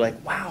 and people are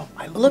like, wow,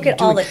 I love look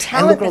at all the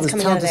talent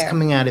that's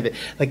coming out of it.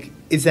 Like,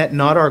 is that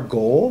not our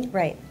goal?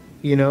 Right.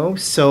 You know,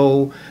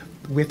 so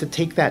we have to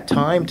take that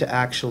time to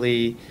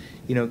actually,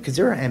 you know, because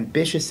there are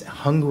ambitious,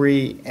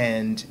 hungry,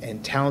 and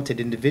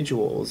talented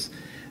individuals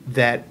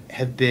that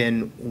have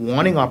been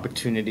wanting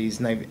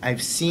opportunities, and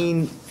I've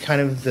seen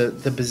kind of the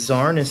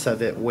bizarreness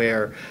of it,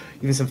 where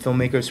even some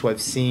filmmakers who I've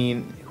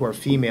seen who are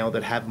female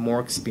that have more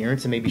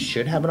experience and maybe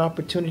should have an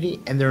opportunity,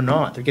 and they're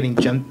not. They're getting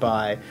jumped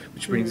by,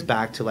 which brings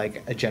back to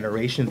like a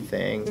generation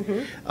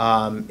thing,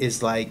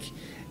 is like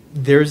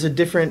there's a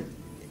different,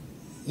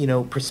 you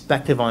know,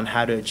 perspective on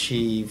how to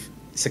achieve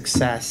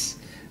success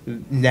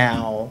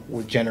now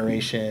with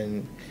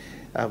generation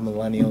of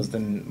millennials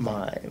than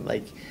mine.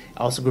 Like,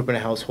 I also grew up in a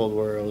household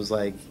where it was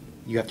like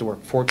you have to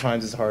work 4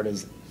 times as hard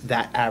as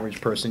that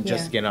average person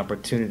just to get an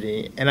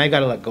opportunity, and I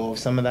got to let go of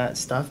some of that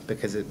stuff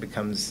because it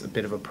becomes a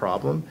bit of a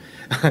problem.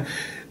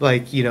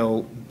 Like, you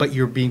know, but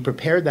you're being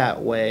prepared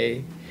that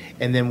way,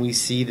 and then we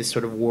see this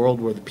sort of world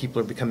where the people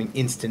are becoming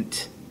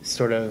instant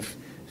sort of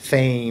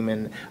fame,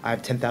 and I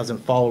have 10,000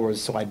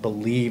 followers, so I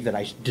believe that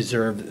I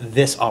deserve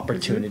this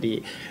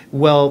opportunity.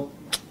 Well,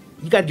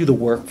 you got to do the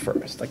work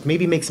first. Like,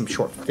 maybe make some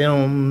short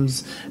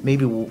films,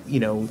 maybe, you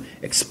know,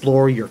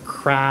 explore your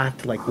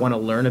craft, like want to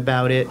learn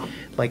about it,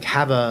 like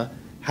have a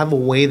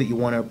way that you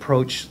want to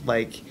approach.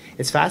 Like,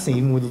 it's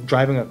fascinating. Even with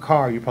driving a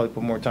car, you probably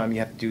put more time. You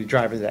have to do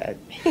driver's ed.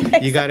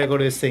 Exactly. You got to go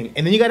to this thing,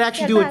 and then you got to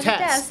actually do a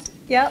test.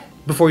 Yep.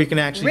 Before you can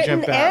actually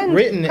jump out.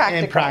 Written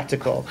and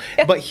practical.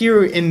 But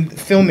here in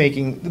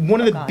filmmaking,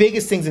 one of the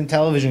biggest things in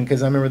television,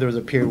 because I remember there was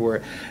a period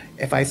where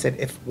if I said,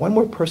 if one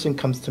more person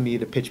comes to me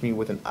to pitch me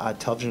with a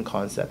television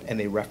concept and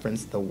they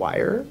reference The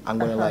Wire, I'm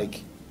gonna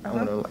I'm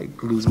gonna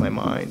like lose my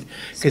mind.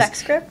 Spec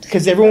script?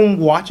 Because everyone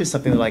watches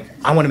something, they're like,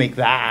 I want to make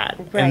that,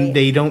 Right. and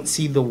they don't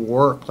see the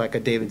work like a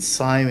David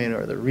Simon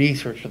or the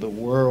research of the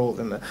world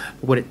and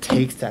what it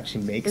takes to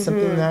actually make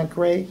something that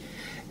great.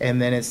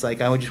 And then it's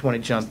like I would just want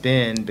to jump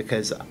in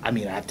because I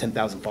mean I have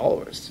 10,000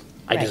 followers.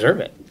 I Right. deserve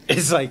it.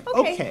 It's like,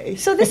 okay.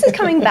 So this is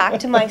coming back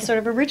to my sort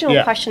of original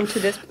Yeah. question to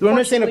this. I'm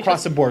not saying portion, across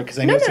which the is- board because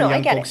I know some I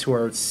young get folks it. who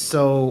are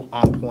so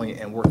on point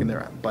and working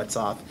their butts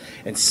off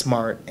and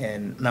smart,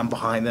 and I'm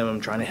behind them.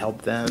 I'm trying to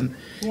help them.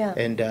 Yeah.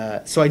 And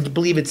so I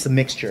believe it's a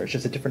mixture. It's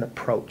just a different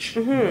approach.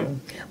 You know?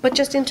 But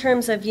just in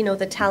terms of, you know,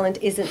 the talent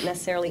isn't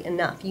necessarily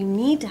enough. You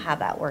need to have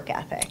that work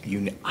ethic.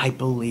 I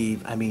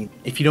believe. I mean,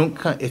 if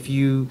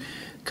you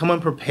come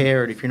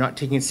unprepared, if you're not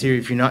taking it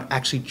serious, if you're not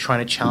actually trying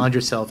to challenge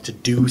yourself to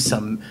do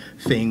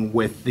something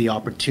with the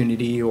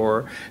opportunity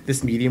or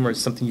this medium or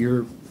something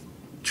you're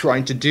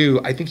trying to do,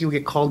 I think you'll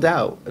get called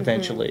out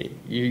eventually.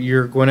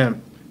 You're going to,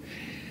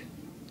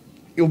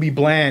 it'll be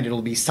bland,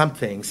 it'll be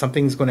something.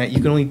 Something's going to, you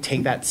can only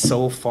take that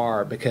so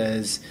far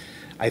because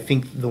I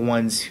think the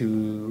ones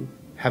who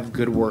have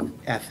good work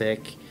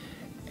ethic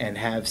and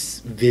have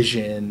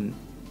vision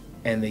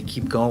and they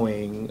keep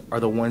going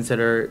are the ones that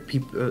are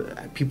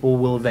people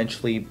will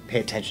eventually pay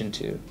attention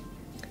to.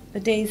 The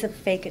days of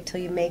fake it till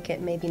you make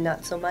it, maybe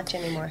not so much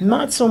anymore.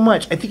 Not so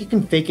much. I think you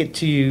can fake it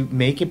till you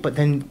make it, but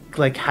then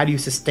like how do you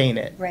sustain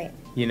it? Right.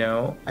 You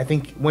know, I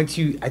think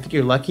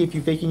you're lucky if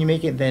you fake it and you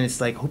make it. Then it's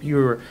like hope you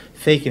were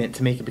faking it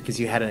to make it because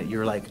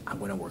you're like I'm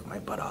going to work my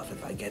butt off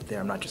if I get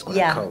there. I'm not just going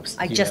to coast.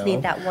 I just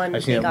need that one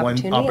big opportunity, and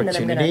then I'm going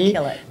to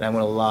kill it. And I'm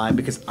going to lie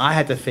because I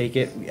had to fake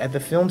it at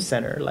the film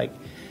center. Like,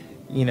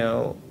 you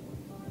know,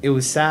 it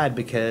was sad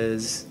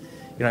because,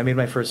 you know, I made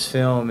my first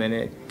film and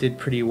it did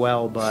pretty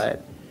well,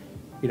 but,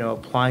 you know,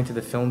 applying to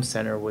the film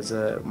center was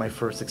my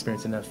first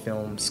experience in a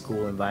film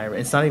school environment.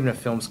 It's not even a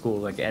film school,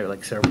 like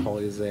Sarah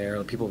Pauly is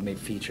there. People have made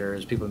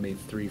features. People have made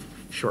 3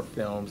 short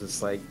films.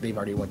 It's like they've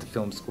already went to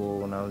film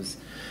school, and I was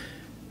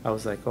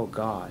like, oh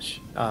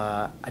gosh,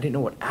 I didn't know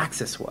what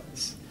access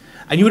was.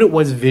 I knew what it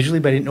was visually,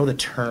 but I didn't know the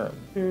term.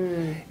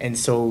 And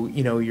so,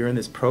 you know, you're in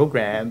this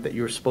program that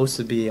you're supposed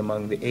to be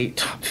among the 8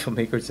 top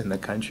filmmakers in the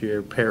country, or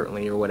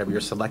apparently, or whatever. You're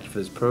selected for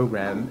this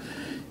program,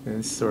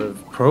 and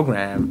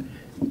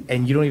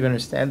you don't even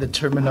understand the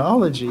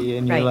terminology,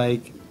 and you're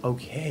like,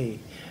 okay,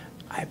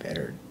 I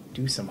better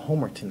do some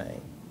homework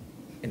tonight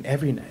and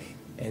every night.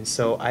 And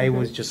so I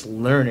was just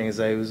learning as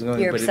I was going.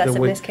 Your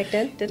obsessiveness kicked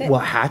in, did it? Well,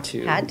 I had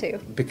to. Had to.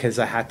 Because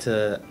I had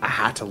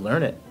to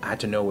learn it. I had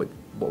to know what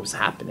was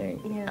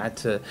happening. Yeah. I had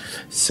to.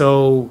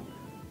 So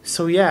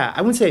yeah,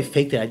 I wouldn't say I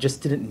faked it. I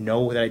just didn't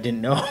know that I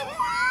didn't know.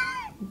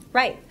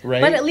 Right.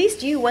 Right. But at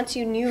least once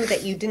you knew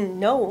that you didn't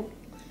know,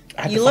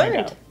 I had you to find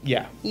learned. out.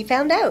 Yeah. You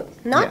found out.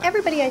 Not Yeah.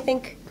 everybody, I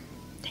think,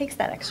 takes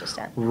that extra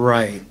step.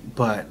 Right,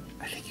 but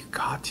I think you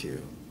got to.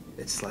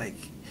 It's like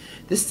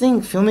this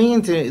thing filming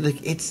into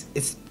like it's.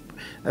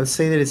 I would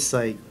say that it's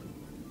like,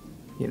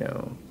 you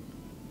know,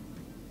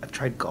 I've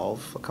tried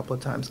golf a couple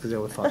of times because I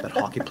always thought that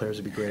hockey players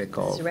would be great at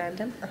golf. It's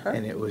random.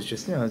 And it was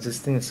just, you know, it's this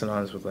thing that's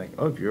synonymous with like,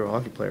 oh, if you're a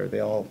hockey player, they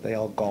all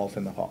golf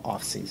in the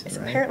off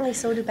season, right? Apparently,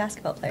 so do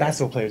basketball players.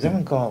 Basketball players,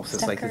 everyone golfs. It's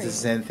Steph like Curry. it's a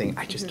Zen thing.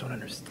 I just don't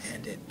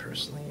understand it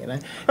personally,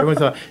 and everyone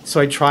thought. So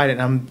I tried it,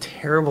 and I'm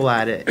terrible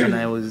at it. And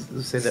I was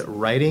say that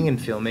writing and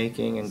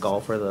filmmaking and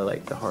golf are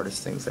the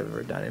hardest things I've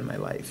ever done in my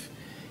life.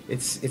 It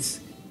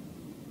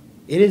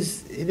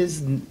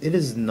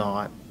is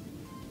not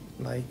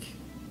like.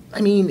 I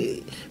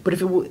mean, but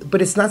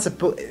it's not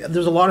supposed.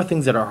 There's a lot of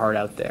things that are hard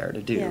out there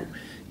to do. Yeah.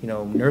 You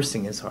know,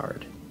 nursing is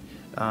hard.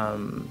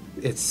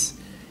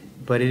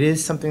 But it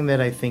is something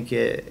that I think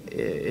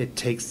it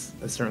takes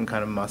a certain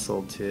kind of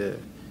muscle to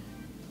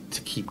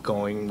keep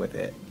going with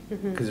it,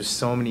 because there's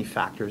so many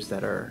factors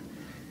that are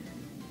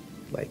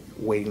like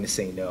waiting to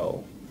say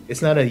no.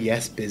 It's not a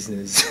yes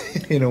business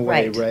in a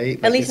way, right?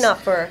 At Like least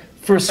not for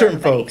certain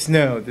everybody. folks.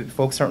 No, the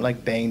folks aren't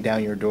like banging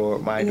down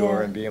my door,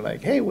 Yeah. and being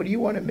like, "Hey, what do you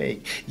want to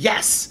make?"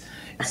 Yes,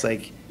 it's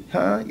like,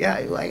 huh? Yeah,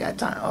 I got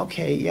time.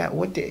 Okay, yeah.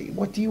 What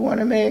do you want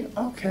to make?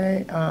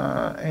 Okay,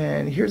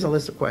 and here's a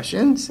list of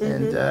questions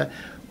and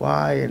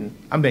why. And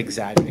I'm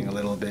exaggerating a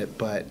little bit,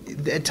 but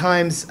at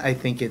times I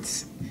think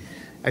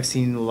I've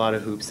seen a lot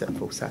of hoops that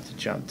folks have to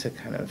jump to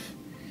kind of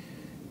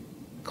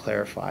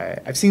clarify.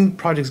 I've seen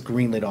projects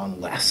greenlit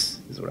on less,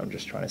 is what I'm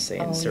just trying to say,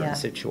 in certain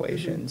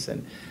situations,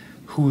 and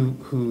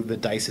who the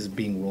dice is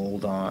being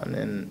rolled on,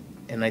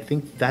 and I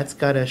think that's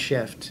got to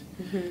shift.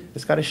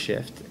 It's got to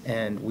shift,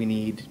 and we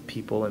need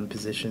people in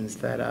positions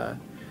that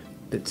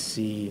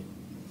see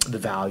the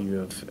value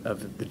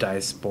of the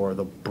diaspora,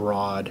 the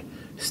broad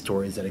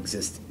stories that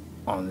exist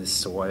on this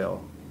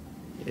soil.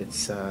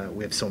 It's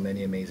we have so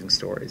many amazing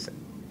stories,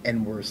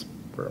 and we're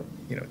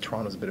you know,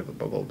 Toronto's a bit of a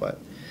bubble, but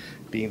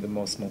being the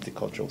most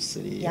multicultural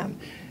city in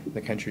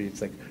the country,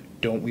 it's like,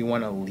 don't we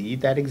want to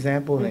lead that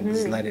example and then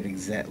just let it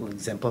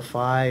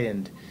exemplify?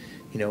 And,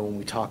 you know, when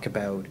we talk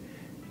about,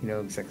 you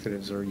know,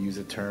 executives or use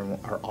the term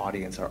our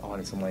audience,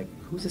 I'm like,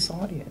 who's this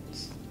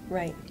audience?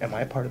 Right. Am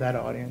I a part of that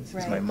audience?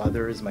 Right. Is my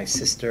mother? Is my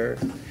sister?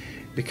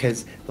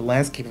 Because the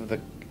landscape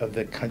of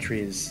the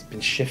country has been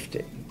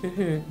shifting.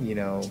 You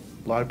know,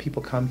 a lot of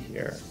people come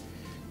here,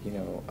 you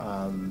know,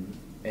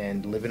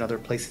 and live in other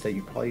places that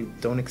you probably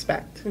don't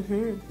expect.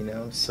 You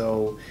know,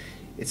 so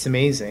it's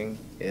amazing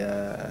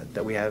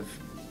that we have.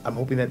 I'm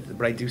hoping that,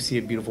 but I do see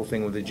a beautiful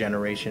thing with the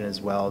generation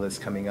as well that's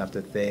coming up,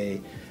 that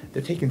they're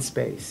taking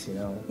space. You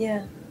know.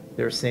 Yeah.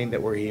 They're saying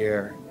that we're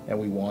here and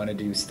we want to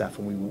do stuff,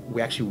 and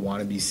we actually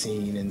want to be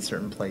seen in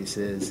certain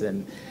places,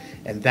 and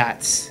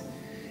that's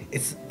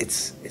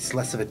it's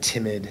less of a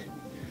timid.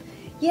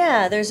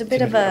 Yeah, there's a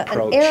bit of an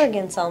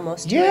arrogance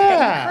almost to it.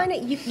 Yeah,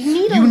 That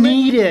you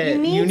need it.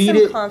 You need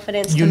some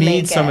confidence. You to need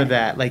make some it. of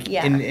that, like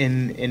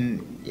in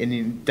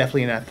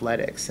definitely in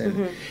athletics,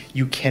 and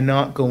you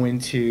cannot go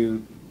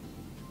into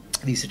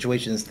these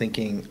situations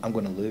thinking I'm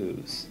going to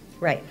lose.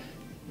 Right.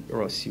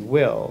 Or else you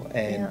will,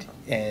 and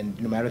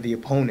no matter the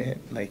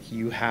opponent, like,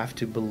 you have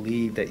to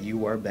believe that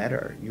you are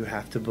better. You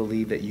have to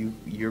believe that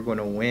you're going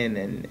to win,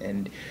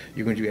 and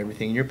you're going to do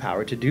everything in your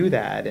power to do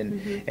that,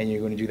 and you're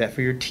going to do that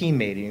for your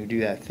teammate, and you do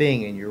that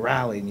thing, and you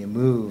rally and you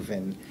move,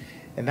 and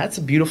that's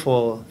a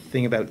beautiful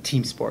thing about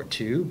team sport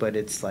too. But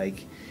it's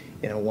like,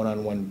 in a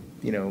one-on-one,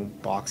 you know,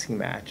 boxing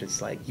match,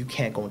 it's like you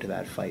can't go into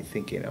that fight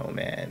thinking, oh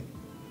man,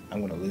 I'm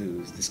going to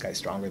lose. This guy's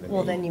stronger than me.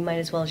 Well, then you might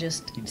as well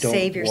just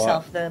save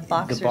yourself the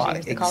boxers,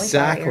 the exactly,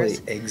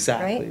 cauliflowers.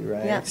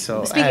 Right? Yeah.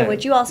 So, speaking of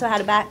which, you also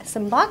had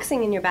some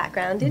boxing in your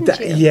background, didn't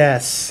you?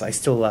 Yes, I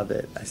still love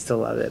it.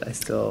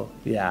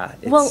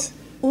 Well,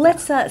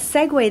 let's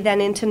segue then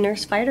into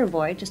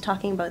Nurse.Fighter.Boy, just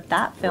talking about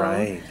that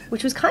film,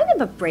 which was kind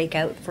of a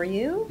breakout for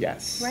you.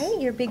 Yes.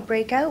 Right? Your big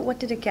breakout. What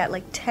did it get?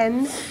 Like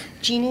 10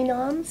 Genie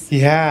noms?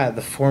 Yeah,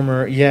 the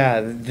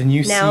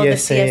new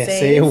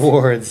CSA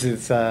awards.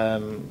 It's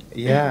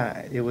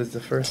it was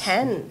the first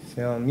 10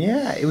 film.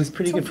 Yeah, it was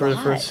pretty good for the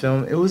first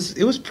film. It was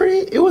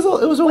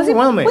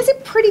overwhelming. Was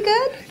it pretty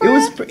good? It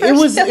was pretty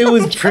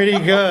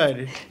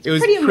good. It was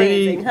pretty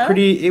amazing, huh?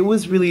 It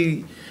was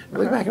really. I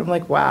look back, I'm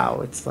like,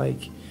 wow, it's like,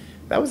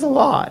 that was a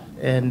lot.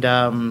 And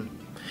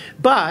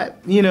but,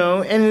 you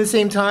know, and at the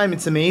same time,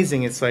 it's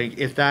amazing. It's like,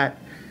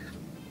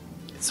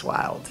 it's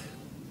wild.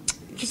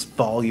 Just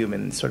volume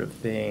and sort of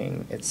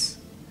thing. It's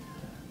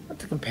not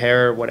to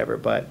compare, whatever,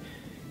 but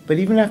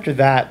even after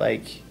that,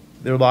 like,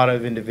 there were a lot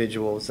of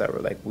individuals that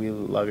were like, we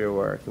love your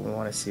work and we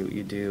want to see what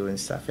you do and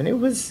stuff. And it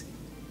was,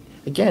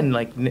 again,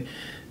 like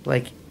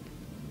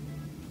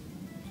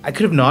I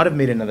could have not have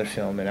made another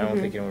film, and I don't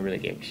think anyone really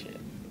gave a shit.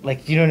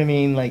 Like, you know what I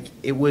mean? Like,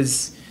 it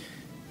was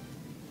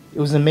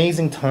an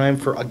amazing time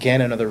for, again,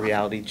 another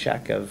reality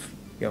check of,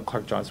 you know,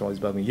 Clark Johnson always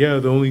above me. Yeah,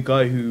 the only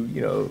guy who, you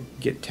know,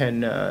 get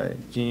 10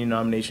 Genie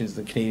nominations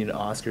in the Canadian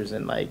Oscars,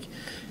 and, like,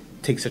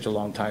 takes such a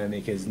long time to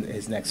make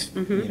his next,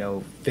 you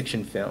know,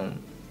 fiction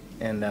film.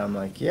 And I'm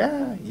like,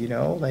 yeah, you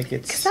know, like,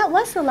 it's... Because that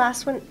was the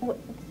last one.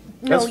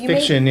 That's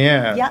fiction,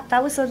 yeah. Yeah,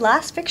 that was the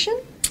last fiction?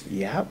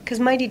 Yeah.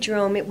 Because Mighty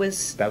Jerome, it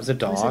was... That was a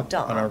dog.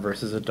 Unarmed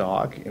Verses, a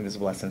dog.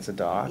 Invisible Essence, a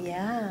dog.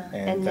 Yeah.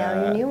 And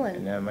now your new one.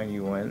 And now my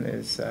new one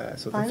is... so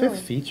Finally. the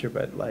fifth feature,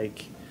 but,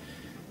 like,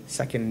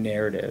 second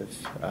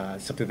narrative,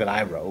 something that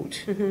I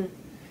wrote.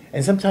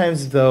 And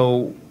sometimes,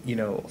 though, you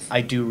know,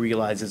 I do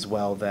realize as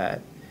well that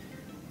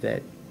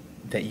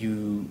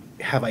you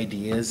have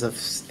ideas of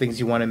things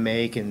you want to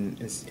make, and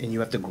you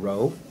have to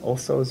grow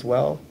also as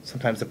well.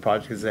 Sometimes the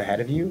project is ahead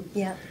of you.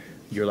 Yeah.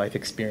 Your life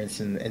experience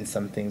and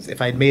some things.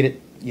 If I'd made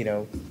it, you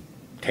know,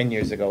 10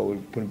 years ago, it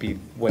wouldn't be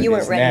what you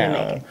it is weren't ready now.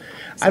 to make it.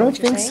 I don't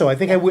think so. I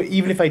think I would,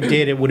 even if I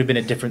did, it would have been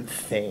a different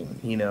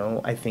thing, you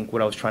know. I think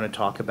what I was trying to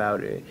talk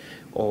about,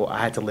 I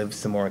had to live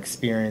some more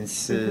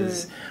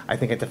experiences. I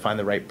think I had to find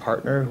the right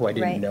partner who I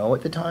didn't know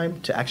at the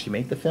time to actually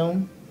make the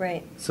film.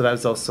 Right. So that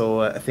was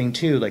also a thing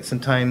too. Like,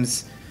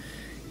 sometimes,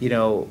 you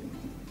know,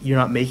 you're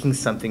not making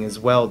something as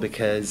well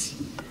because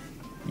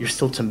you're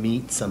still to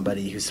meet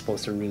somebody who's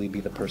supposed to really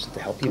be the person to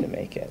help you to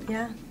make it.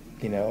 Yeah.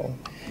 You know,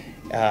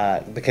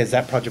 because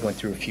that project went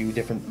through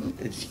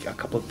a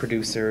couple of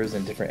producers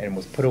and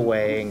was put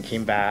away and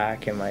came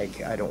back, and,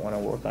 like, I don't want to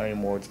work on it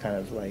anymore. It's kind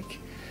of like,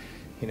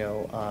 you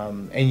know,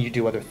 and you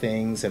do other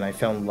things. And I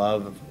fell in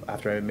love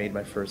after I made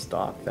my first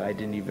doc that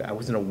I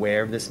wasn't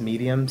aware of this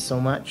medium so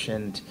much,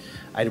 and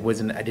I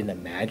didn't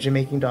imagine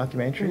making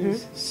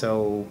documentaries.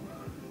 So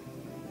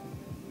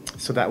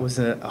that was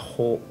a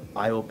whole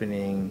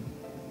eye-opening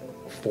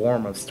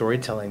form of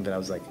storytelling that I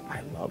was like,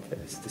 I love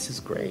this. This is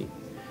great.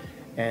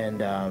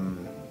 And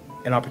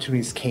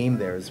opportunities came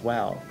there as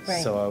well.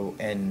 Right. So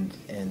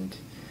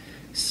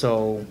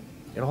so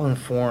it all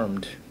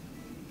forms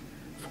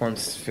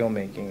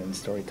filmmaking and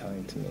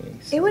storytelling to me.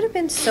 So. It would have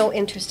been so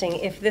interesting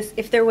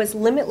if there was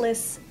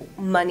limitless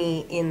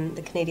money in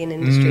the Canadian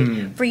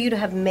industry for you to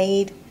have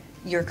made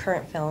your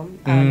current film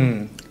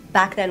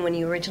back then when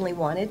you originally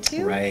wanted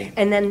to,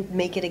 and then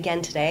make it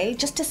again today,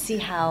 just to see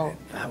how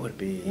that would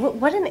be.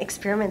 What an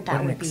experiment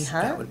that would be,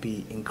 huh? That would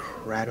be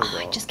incredible.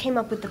 I just came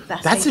up with the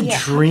best. That's idea. a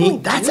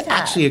dream. That's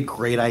actually a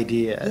great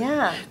idea.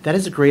 Yeah, that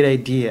is a great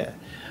idea.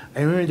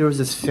 I remember there was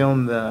this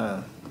film,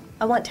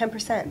 I want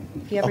 10%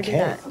 if you ever do Okay.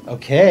 that.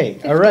 Okay.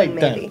 All right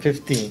maybe. then.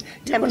 15.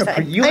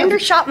 10%. I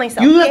undershot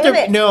myself. You have Damn to.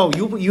 it. No.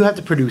 You have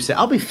to produce it.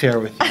 I'll be fair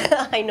with you.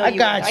 I know I you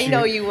got would. you. I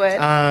know you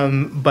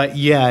would. But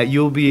yeah,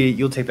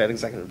 you'll take that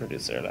executive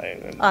producer.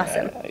 And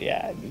Awesome.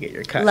 Yeah, you get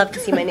your cut. Love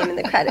to see my name in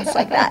the credits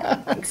like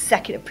that.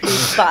 Executive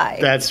produced by.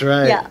 That's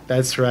right. Yeah.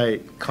 That's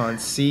right.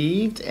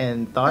 Conceived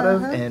and thought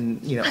of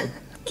and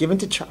given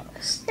to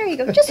Charles. There you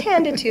go. Just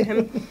hand it to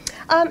him.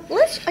 I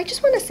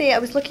just want to say I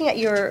was looking at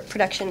your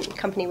production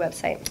company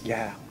website.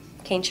 Yeah.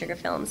 Cane Sugar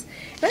Films.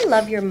 And I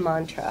love your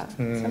mantra.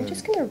 So I'm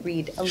just going to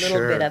read a little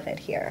bit of it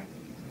here.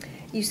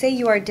 You say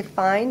you are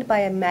defined by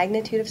a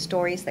magnitude of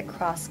stories that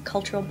cross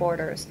cultural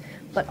borders,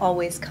 but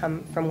always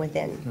come from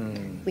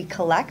within. We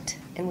collect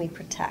and we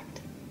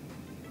protect.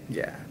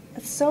 Yeah.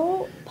 That's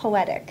so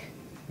poetic.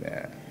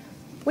 Yeah.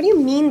 What do you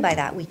mean by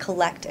that? We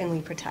collect and we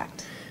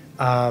protect.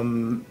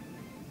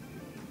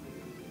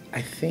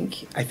 I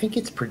think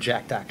it's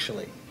project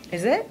actually.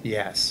 Is it?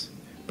 Yes,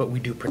 but we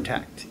do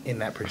protect in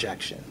that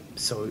projection.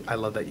 So I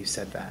love that you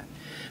said that,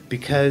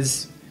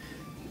 because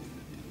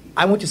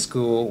I went to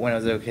school when I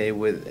was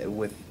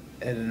with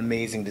an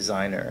amazing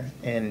designer,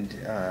 and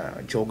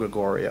Joel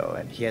Gregorio,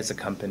 and he has a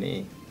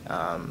company,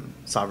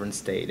 Sovereign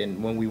State.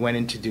 And when we went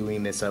into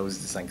doing this, I was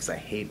designed because I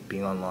hate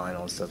being online,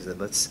 all this stuff. I said,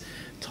 let's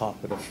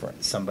talk with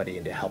somebody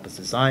and to help us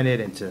design it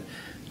and to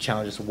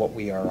challenge us what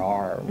we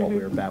are and what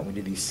we're about when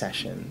we do these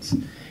sessions.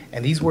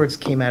 And these words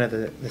came out of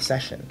the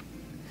session.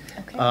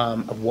 Okay.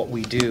 Of what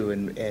we do,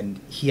 and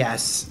he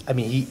asks. I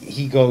mean,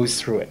 he goes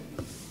through it,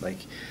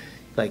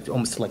 like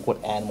almost like,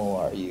 what animal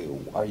are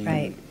you? Are you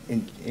Right.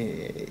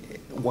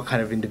 What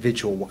kind of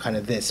individual? What kind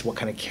of this? What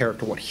kind of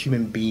character? What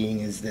human being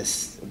is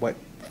this? What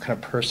kind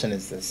of person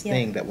is this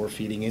thing that we're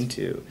feeding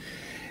into?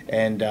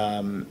 And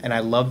I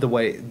love the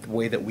way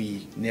that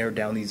we narrowed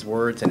down these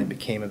words, and it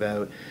became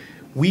about.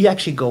 We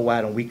actually go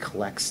out and we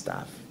collect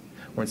stuff.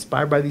 We're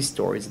inspired by these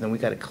stories, and then we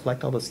got to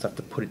collect all this stuff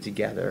to put it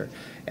together,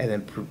 and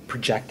then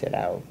project it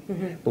out.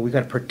 But we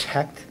got to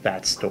protect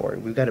that story.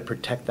 We've got to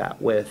protect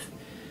that with,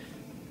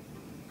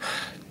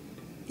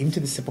 even to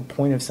the simple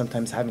point of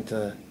sometimes having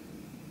to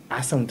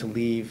ask someone to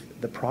leave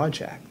the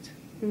project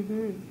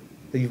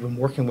that you've been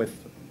working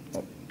with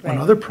on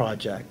other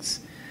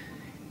projects,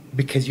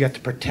 because you have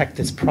to protect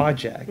this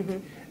project.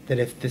 That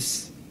if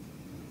this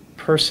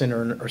person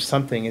or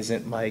something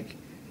isn't like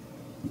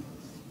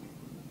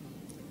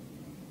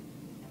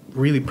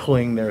really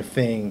pulling their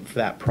thing for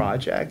that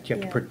project, you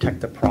have to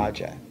protect the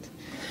project.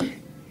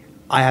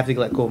 I have to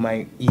let go of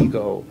my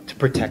ego to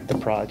protect the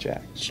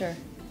project. Sure.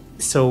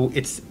 So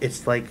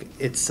it's like,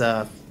 it's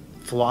a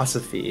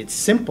philosophy. It's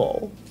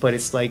simple, but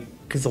it's like,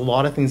 because a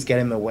lot of things get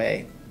in the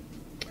way.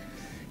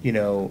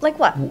 Like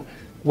what?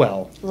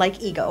 Well,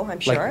 Like ego, I'm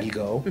sure. like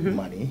ego,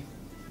 money.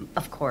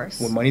 Of course.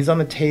 When money's on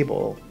the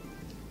table,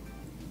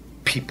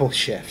 people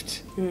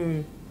shift,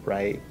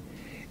 right?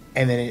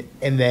 And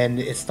then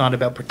it's not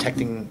about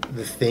protecting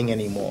the thing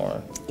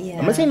anymore. Yeah.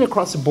 I'm not saying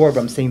across the board,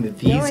 but I'm saying that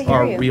these I hear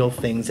are you. real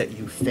things that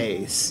you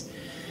face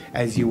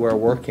as you are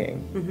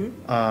working.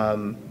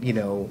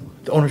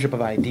 The ownership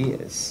of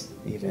ideas,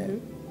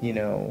 even.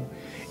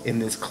 In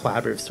this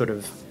collaborative sort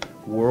of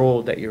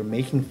world that you're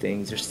making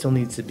things, there still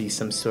needs to be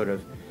some sort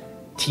of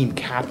team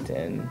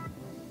captain,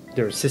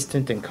 their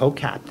assistant and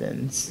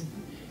co-captains,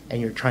 and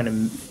you're trying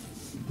to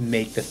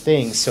make the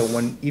thing. So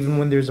even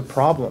when there's a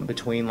problem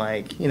between,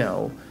 like,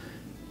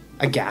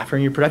 a gaffer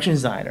and your production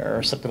designer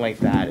or something like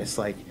that, it's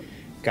like,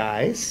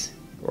 guys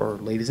or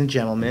ladies and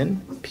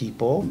gentlemen,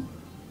 people,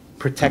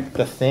 protect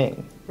the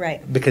thing,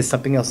 Right. because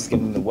something else is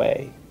getting in the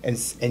way,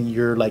 and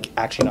you're like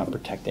actually not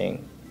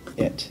protecting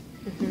it.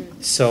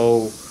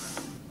 So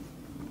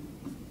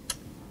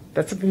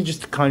that's something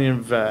just kind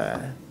of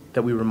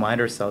that we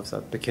remind ourselves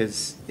of,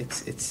 because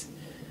it's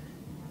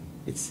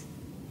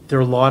there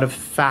are a lot of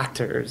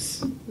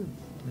factors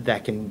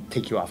that can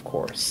take you off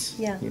course.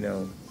 Yeah.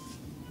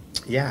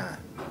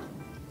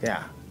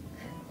 Yeah.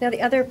 Now,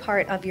 the other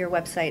part of your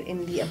website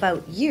in the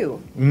About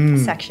You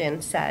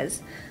section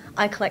says,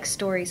 I collect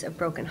stories of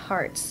broken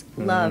hearts,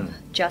 love,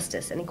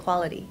 justice, and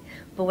equality.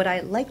 But what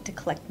I like to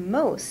collect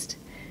most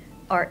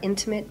are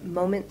intimate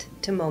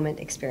moment-to-moment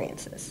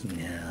experiences.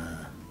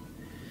 Yeah.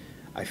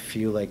 I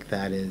feel like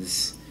that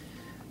is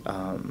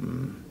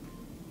something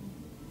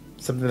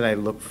that I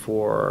look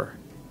for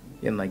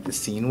in, like, the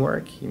scene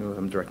work. If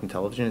I'm directing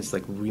television, it's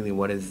like, really,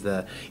 what is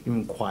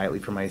even quietly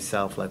for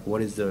myself, like,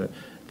 what is the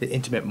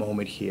intimate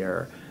moment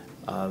here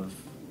of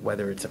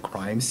whether it's a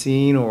crime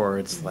scene or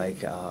it's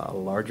like a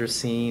larger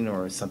scene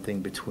or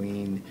something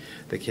between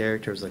the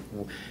characters. Like,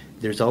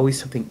 there's always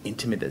something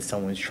intimate that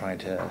someone's trying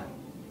to,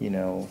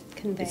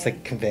 Convey. It's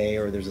like convey,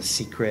 or there's a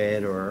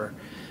secret, or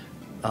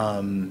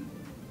and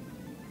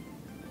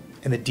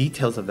the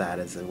details of that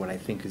is what I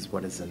think is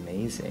what is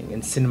amazing.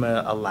 And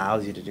cinema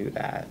allows you to do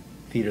that.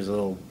 Theater's a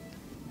little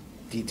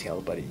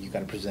detailed, but you got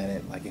to present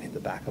it like in the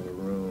back of a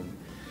room.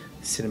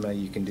 Cinema,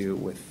 you can do it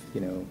with,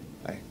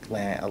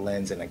 a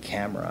lens and a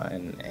camera,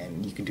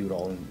 and you can do it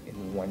all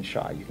in one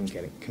shot. You can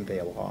convey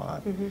a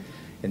lot.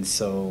 And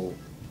so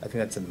I think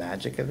that's the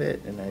magic of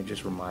it, and it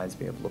just reminds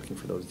me of looking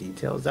for those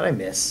details that I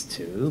miss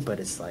too. But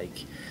it's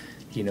like,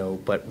 you know,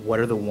 but what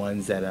are the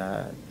ones that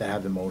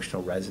have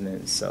emotional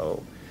resonance?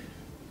 So,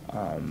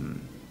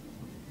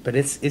 but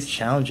it's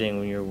challenging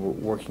when you're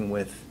working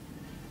with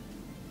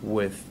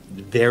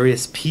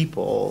various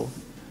people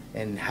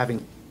and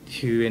having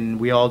to, and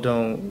we all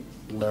don't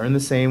learn the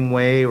same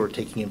way or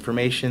taking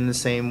information the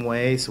same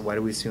way. So why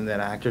do we assume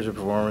that actors or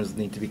performers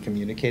need to be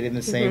communicated in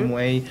the same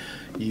way?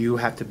 You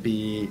have to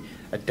be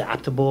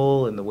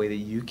adaptable in the way that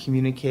you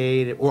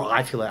communicate, or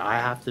I feel like I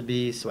have to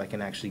be, so I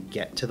can actually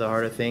get to the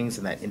heart of things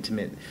and that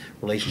intimate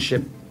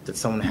relationship that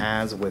someone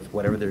has with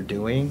whatever they're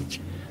doing.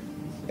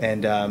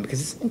 And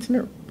because it's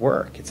intimate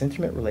work, it's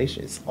intimate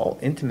relation, it's all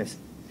intimate.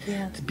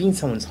 Yeah. To be in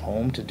someone's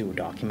home to do a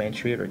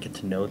documentary or get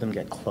to know them,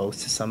 get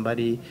close to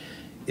somebody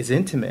is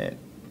intimate.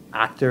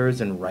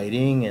 Actors and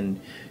writing and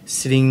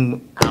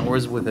sitting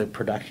hours with a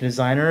production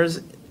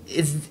designers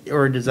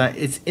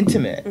it's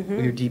intimate.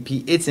 With your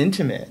DP, it's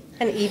intimate.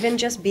 And even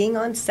just being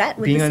on set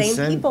with Being the on same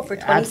set, people for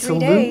 23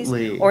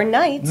 absolutely. days or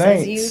nights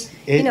as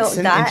you know, it's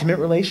an that intimate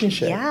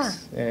relationship. Yeah.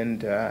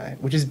 And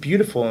which is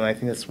beautiful, and I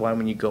think that's why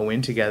when you go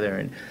in together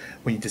and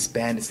when you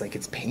disband, it's like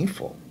it's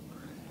painful.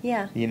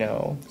 Yeah. You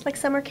know? It's like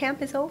summer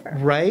camp is over.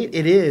 Right?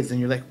 It is. And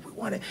you're like, we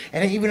want it.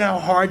 And even how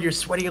hard you're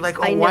sweating, you're like,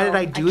 oh, I why know. did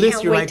I do I this?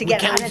 can't You're wait like, to we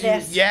get can't out of do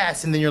this.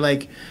 Yes. And then you're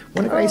like,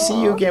 when can I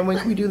see you again? When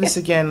can we do this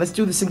again? Let's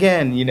do this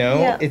again. You know?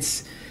 Yeah.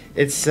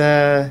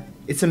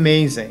 It's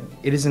amazing.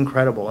 It is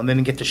incredible. And then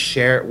you get to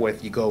share it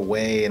with, you go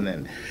away and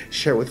then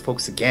share it with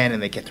folks again,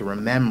 and they get to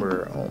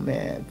remember, oh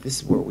man, this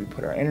is where we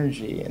put our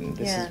energy, and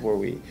this is where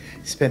we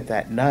spent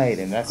that night,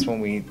 and that's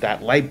when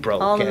that light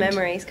broke. All the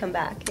memories come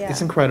back. Yeah.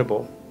 It's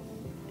incredible.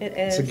 It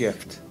is. It's a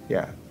gift.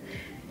 Yeah.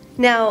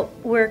 Now,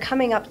 we're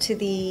coming up to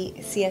the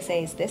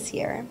CSAs this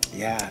year.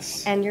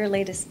 Yes. And your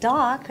latest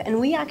doc, and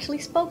we actually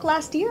spoke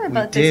last year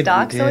about We this did,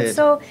 doc, we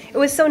so did. it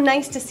was so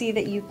nice to see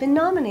that you've been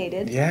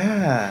nominated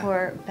Yeah.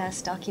 for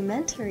Best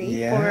Documentary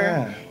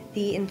Yeah. for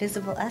the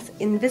Invisible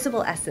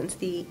Essence,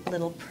 The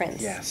Little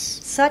Prince. Yes.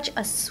 Such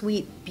a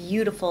sweet,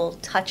 beautiful,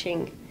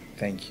 touching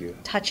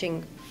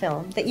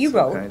film that you So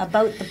wrote kind.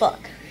 about the book.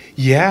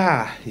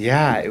 Yeah.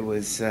 It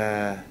was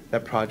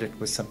that project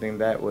was something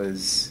that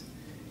was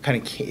kind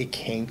of it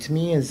came to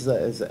me as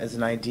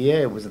an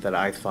idea. It wasn't that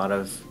I thought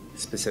of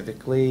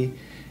specifically,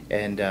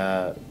 and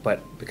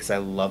but because I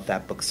loved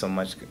that book so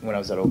much when I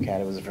was at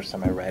OCAD, it was the first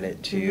time I read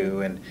it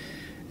too,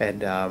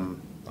 and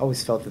I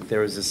always felt that there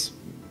was this,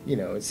 you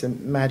know, it's a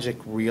magic,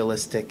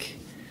 realistic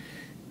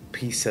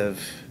piece of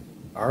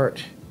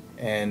art,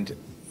 and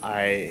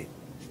I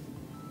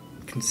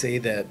can say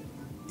that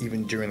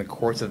even during the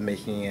course of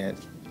making it,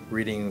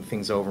 reading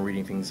things over,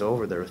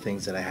 there were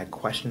things that I had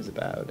questions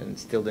about and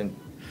still didn't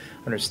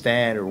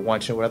understand or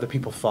want to know what other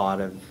people thought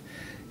of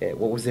it,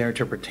 what was their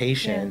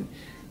interpretation.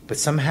 But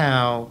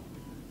somehow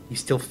you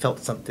still felt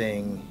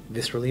something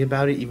viscerally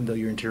about it, even though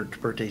your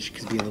interpretation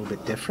could be a little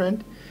bit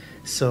different.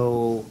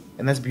 So,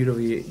 and that's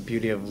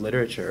beauty of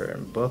literature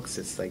and books.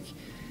 It's like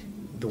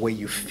the way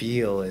you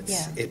feel,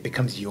 it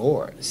becomes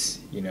yours,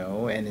 you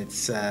know, and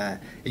it's and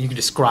you can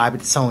describe it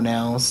to someone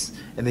else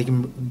and they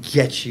can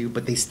get you,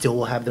 but they still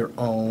will have their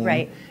own.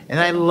 Right. And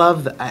I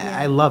love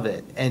I love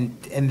it. And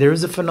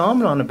there's a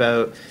phenomenon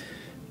about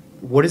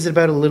what is it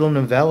about a little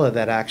novella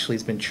that actually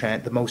has been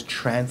the most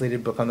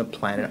translated book on the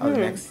planet,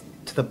 next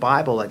to the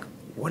Bible? Like,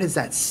 what is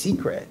that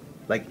secret?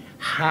 Like,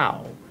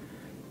 how?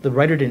 The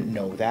writer didn't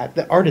know that.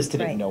 The artist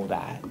didn't know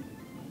that.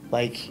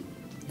 Like,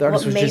 the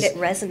artist What was made just, it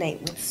resonate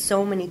with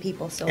so many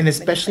people, and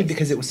especially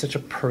because it was such a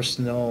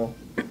personal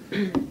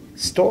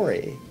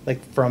story,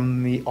 like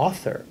from the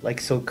author.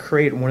 Like, so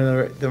create one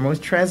of the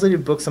most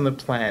translated books on the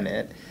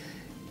planet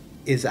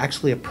is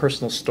actually a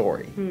personal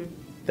story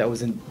that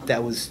was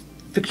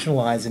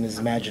fictionalized in his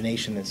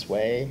imagination this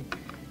way,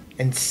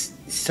 and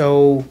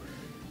so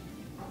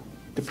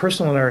the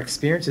personal in our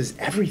experience is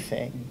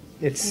everything.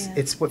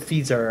 It's what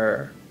feeds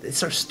our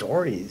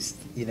stories,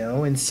 you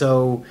know. And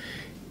so,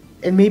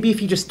 and maybe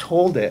if you just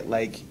told it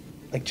like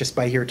just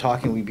by here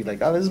talking, we'd be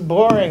like, oh, this is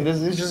boring, this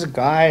is just a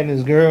guy and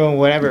his girl and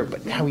whatever.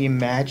 But now we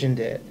imagined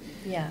it.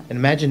 And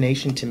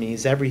imagination to me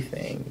is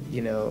everything,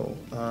 you know.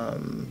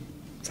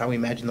 It's how we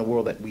imagine the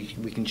world that we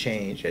can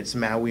change. It's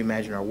how we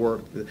imagine our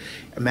work. The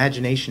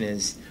imagination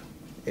is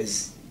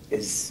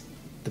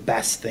the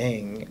best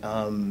thing.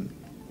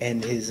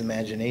 And his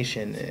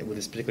imagination with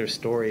this particular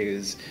story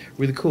is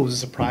really cool. It was a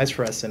surprise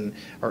for us, and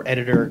our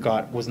editor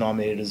was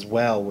nominated as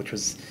well, which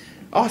was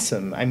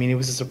awesome. I mean, it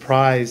was a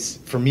surprise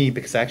for me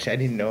because actually I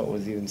didn't know it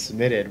was even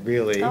submitted,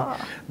 really.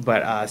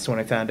 But so when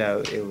I found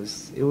out, it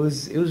was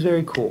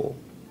very cool.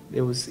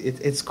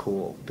 It's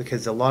cool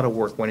because a lot of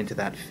work went into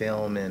that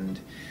film, and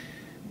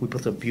we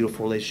built a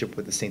beautiful relationship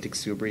with the St.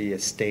 Exupery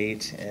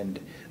estate and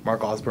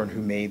Mark Osborne,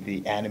 who made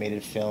the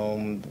animated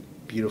film.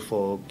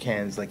 Beautiful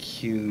cans, like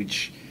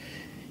huge,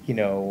 you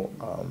know,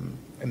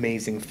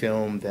 amazing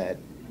film. That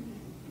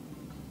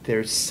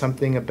there's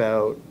something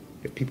about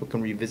if people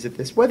can revisit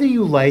this, whether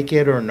you like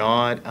it or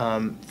not,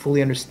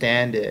 fully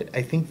understand it.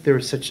 I think there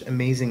are such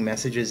amazing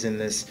messages in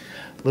this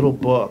little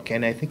book,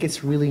 and I think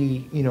it's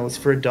really, it's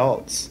for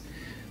adults.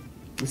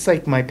 It's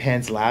like my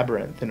Pan's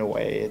Labyrinth in a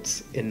way.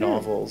 It's in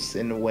novels,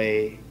 in a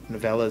way,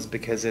 novellas,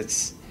 because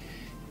it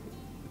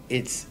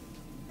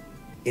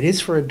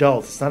is for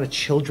adults. It's not a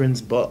children's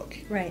book,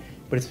 Right.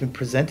 but it's been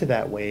presented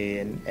that way,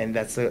 and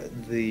that's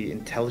the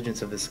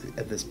intelligence of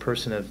this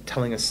person of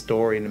telling a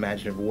story in an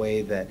imaginative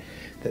way that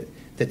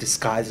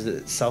disguises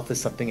itself as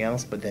something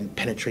else, but then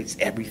penetrates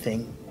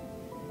everything.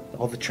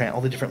 All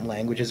the different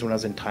languages. When I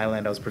was in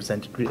Thailand, I was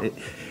presented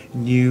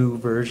new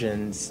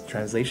versions,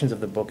 translations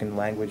of the book in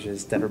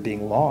languages that are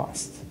being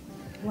lost.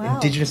 Wow.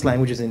 Indigenous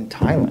languages in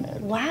Thailand.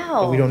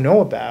 Wow. That we don't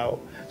know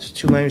about. So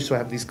 2 languages, so I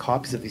have these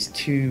copies of these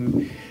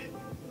 2,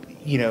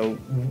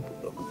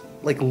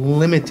 like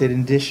limited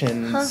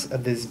editions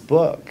of this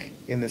book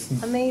in this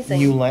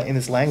Amazing. in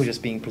this language that's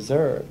being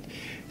preserved.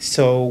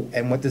 So,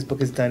 and what this book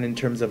has done in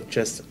terms of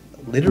just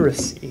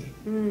literacy.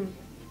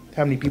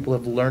 How many people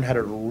have learned how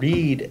to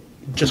read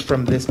just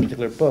from this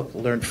particular book,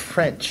 learned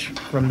French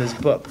from this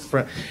book,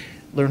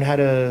 learn how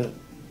to...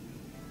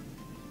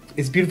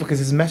 It's beautiful because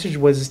his message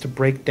was to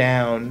break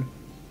down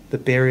the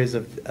barriers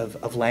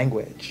of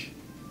language.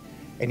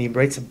 And he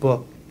writes a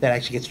book that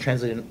actually gets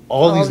translated in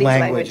all these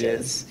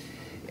languages.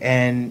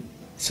 And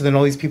so then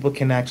all these people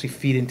can actually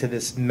feed into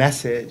this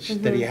message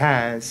that he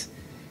has.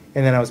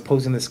 And then I was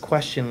posing this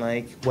question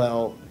like,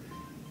 well,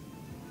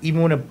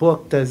 even when a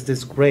book does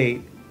this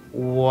great,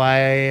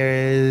 why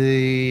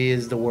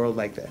is the world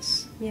like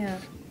this? Yeah.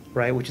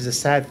 Right? Which is a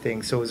sad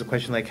thing. So it was a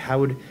question like, how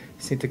would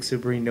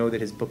Saint-Exupéry know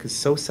that his book is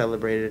so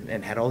celebrated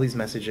and had all these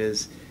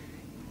messages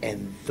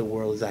and the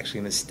world is actually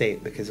in this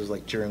state? Because it was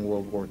like during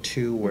World War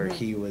II where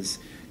he was...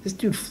 This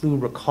dude flew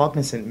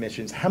reconnaissance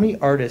missions. How many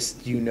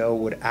artists do you know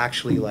would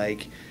actually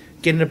like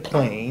get in a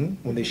plane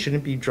when they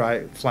shouldn't be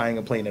flying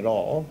a plane at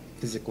all,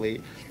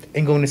 physically,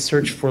 and going to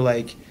search for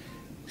like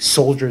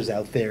soldiers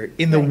out there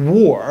in the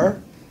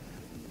war,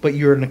 but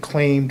you're an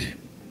acclaimed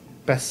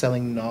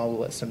best-selling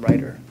novelist and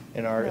writer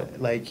and artist.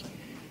 Like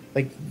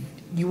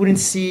you wouldn't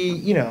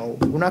see,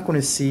 we're not going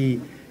to see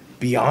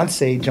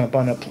Beyonce jump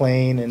on a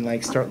plane and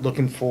like start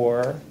looking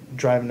for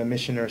driving a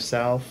mission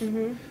herself.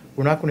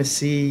 We're not going to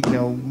see,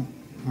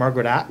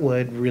 Margaret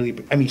Atwood really.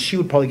 I mean, she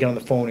would probably get on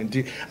the phone and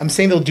do. I'm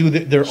saying they'll do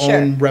their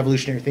own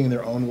revolutionary thing in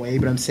their own way,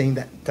 but I'm saying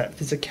that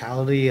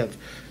physicality of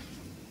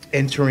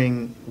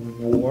entering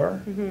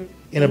war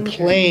in a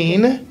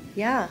plane.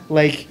 Yeah.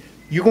 Like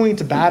you're going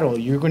into battle,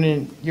 you're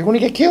going to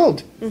get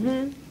killed.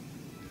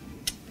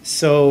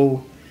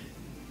 So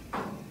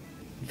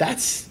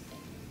that's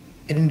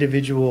an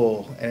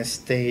individual and a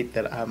state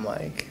that I'm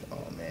like,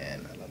 oh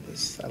man, I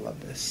love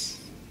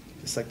this.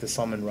 It's like the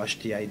Salman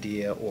Rushdie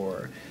idea,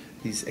 or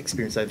these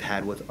experiences I've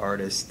had with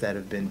artists that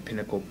have been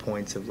pinnacle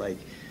points of like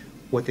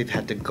what they've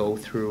had to go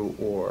through,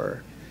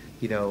 or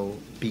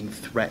being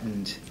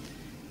threatened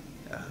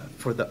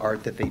for the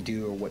art that they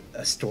do, or what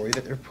a story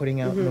that they're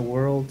putting out in the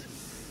world.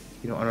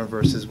 Unarmed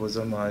Verses was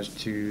homage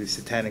to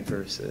Satanic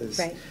Verses,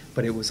 right?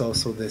 But it was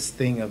also this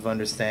thing of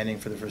understanding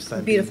for the first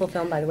time. Beautiful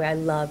film, by the way. I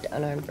loved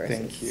Unarmed Verses.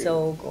 Thank you.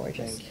 So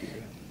gorgeous. Thank you.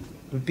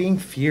 But being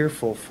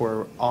fearful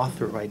for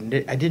author writing,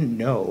 I didn't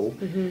know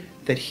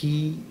that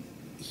he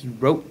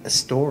wrote a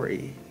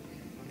story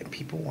and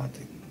people want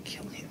to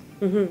kill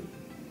him.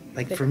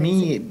 Like for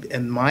me,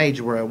 in my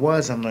age where I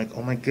was, I'm like,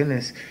 oh my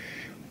goodness,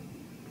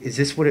 is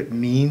this what it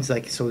means?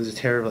 Like, so is a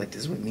terror, like,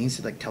 this is what it means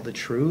to like tell the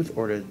truth,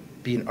 or to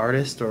be an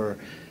artist, or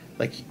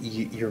like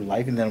your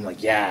life? And then I'm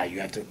like, yeah, you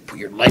have to put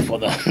your life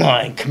on the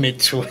line, commit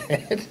to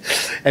it.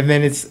 And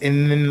then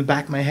in the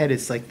back of my head,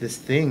 it's like this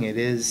thing.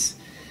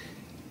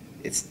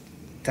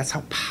 That's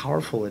how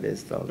powerful it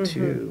is, though,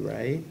 too,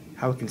 right?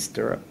 How it can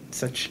stir up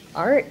such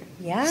art,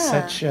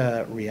 such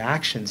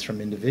reactions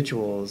from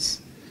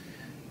individuals.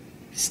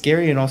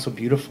 Scary and also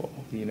beautiful,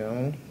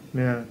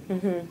 Yeah.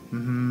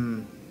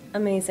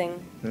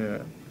 Amazing. Yeah.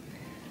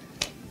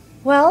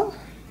 Well,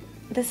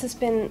 this has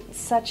been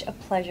such a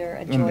pleasure,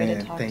 a joy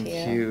to talk to you.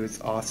 Thank you. It's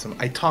awesome.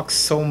 I talk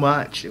so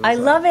much. I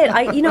love it.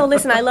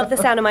 Listen, I love the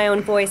sound of my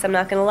own voice. I'm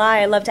not going to lie.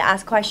 I love to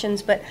ask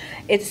questions, but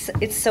it's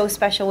so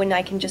special when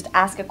I can just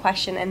ask a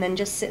question and then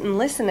just sit and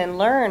listen and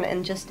learn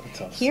and just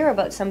hear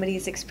about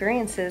somebody's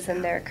experiences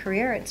and their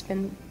career. It's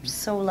been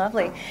so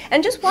lovely.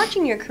 And just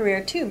watching your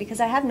career, too, because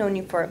I have known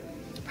you for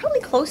probably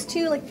close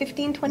to like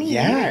 15, 20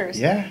 years.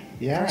 Yeah.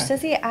 First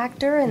as the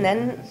actor, and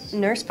then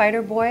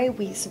Nurse.Fighter.Boy,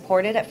 we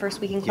supported at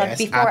First Weekend Club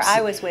before I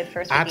was with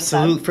First Weekend Club.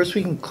 Absolutely. First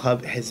Weekend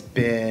Club has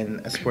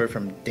been a support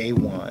from day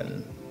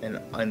one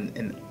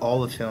in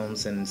all the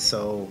films, and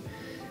so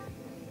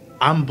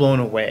I'm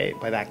blown away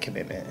by that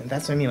commitment. And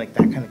that's what I mean, like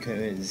that kind of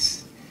commitment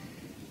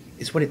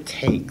is what it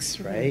takes,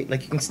 right?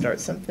 Like you can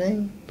start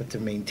something, but to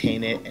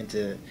maintain it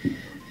and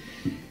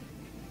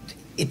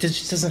it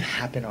just doesn't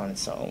happen on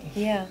its own.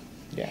 Yeah.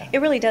 Yeah. It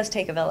really does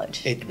take a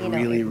village. It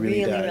really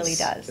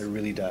does. It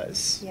really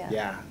does.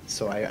 Yeah.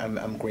 So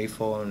I'm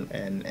grateful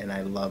and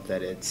I love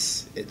that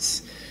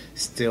it's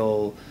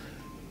still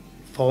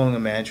following a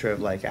mantra of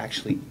like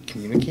actually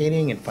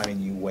communicating and finding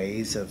new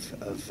ways of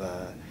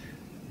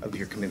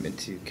your commitment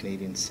to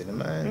Canadian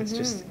cinema. And it's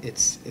just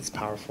it's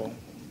powerful.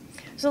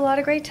 There's a lot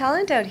of great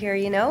talent out here,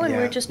 you know, and Yeah,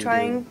 we're just we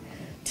trying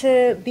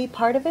to be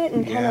part of it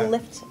and kind Yeah.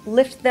 of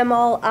lift them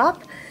all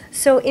up.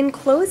 So in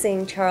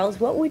closing, Charles,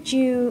 what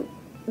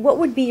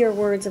would be your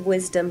words of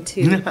wisdom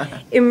to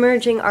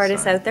emerging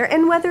artists out there,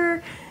 and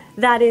whether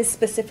that is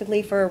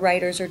specifically for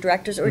writers or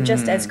directors or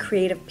just as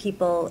creative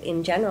people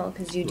in general,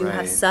 because you do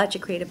have Right. such a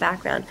creative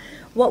background.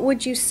 What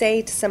would you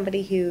say to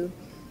somebody who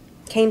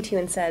came to you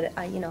and said,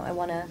 I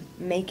want to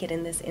make it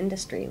in this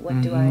industry?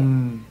 What do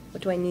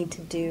I need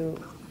to do?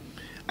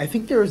 I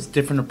think there's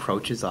different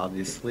approaches,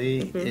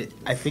 obviously.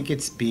 I think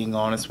it's being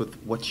honest with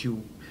what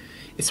you...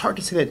 It's hard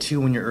to say that, too,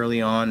 when you're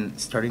early on.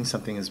 Starting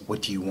something is,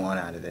 what do you want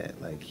out of it?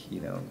 Like,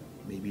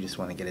 maybe you just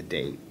want to get a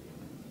date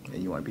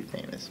and you want to be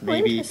famous.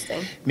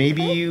 Interesting.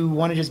 Maybe you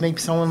want to just make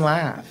someone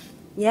laugh.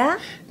 Yeah?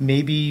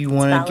 Maybe you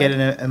want to get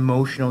valid. an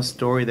emotional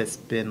story that's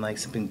been, like,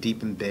 something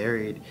deep and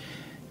buried.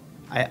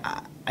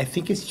 I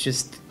think it's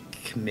just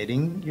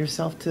committing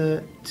yourself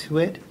to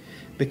it,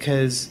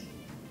 because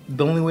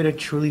the only way to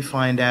truly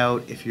find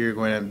out if you're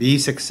going to be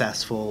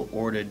successful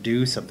or to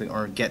do something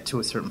or get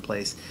to a certain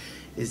place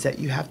is that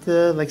you have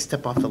to like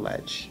step off the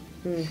ledge.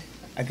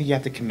 I think you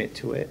have to commit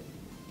to it,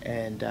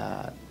 and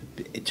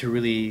to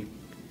really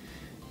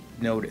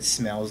know what it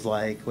smells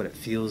like, what it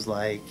feels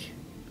like,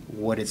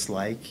 what it's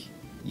like.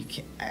 You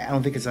can't. I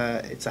don't think it's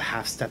a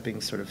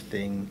half-stepping sort of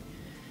thing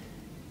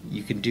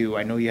you can do.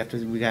 I know we have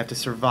to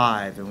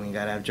survive, and we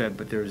gotta have joy,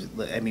 but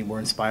we're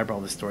inspired by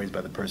all the stories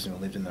by the person who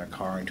lived in their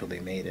car until they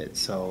made it.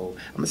 So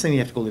I'm not saying you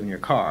have to go live in your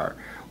car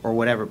or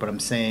whatever, but I'm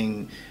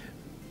saying,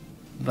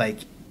 like,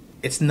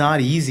 it's not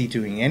easy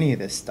doing any of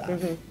this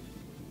stuff.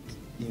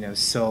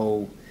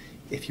 So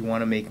if you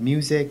want to make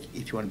music,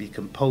 if you want to be a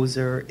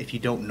composer, if you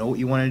don't know what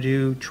you want to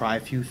do, try a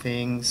few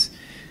things,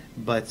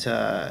 but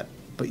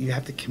you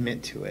have to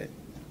commit to it.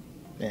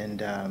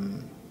 And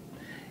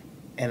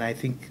I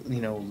think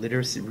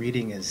literacy,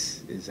 reading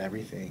is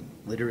everything.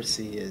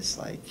 Literacy is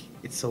like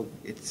it's so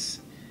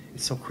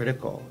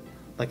critical.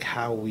 Like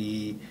how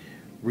we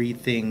read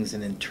things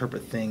and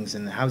interpret things,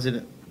 and how is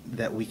it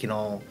that we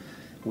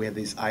have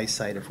these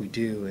eyesight if we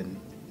do, and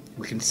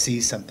we can see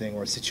something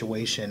or a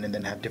situation and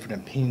then have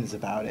different opinions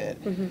about it.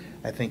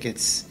 I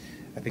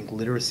think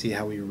literacy,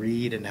 how we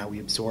read and how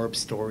we absorb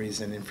stories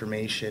and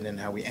information and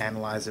how we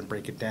analyze and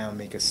break it down,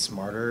 make us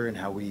smarter, and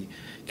how we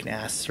can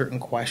ask certain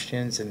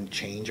questions and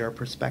change our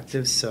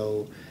perspectives.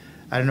 So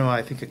I don't know,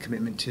 I think a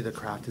commitment to the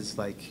craft is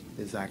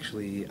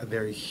actually a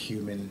very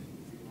human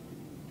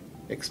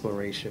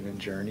exploration and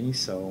journey.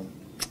 So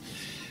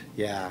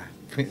yeah,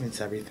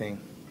 commitment's everything.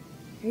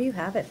 There you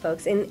have it,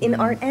 folks. In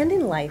art and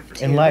in life,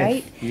 too, In life,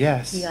 right?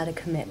 yes. You got to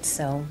commit,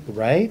 so...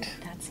 Right?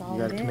 That's all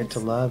you gotta it commit is. to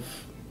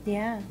love.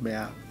 Yeah.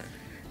 Yeah.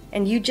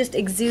 And you just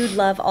exude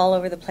love all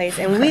over the place.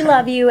 And we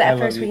love you I at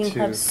love First you Reading too.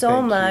 Club so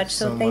Thank you much.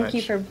 so So thank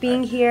you much. for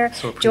being I here,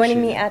 so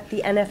joining me appreciate at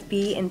the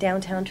NFB in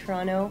downtown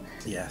Toronto.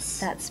 Yes.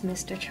 That's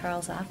Mr.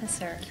 Charles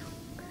Officer.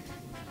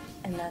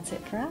 And that's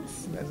it for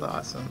us. That's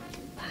awesome.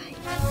 Bye.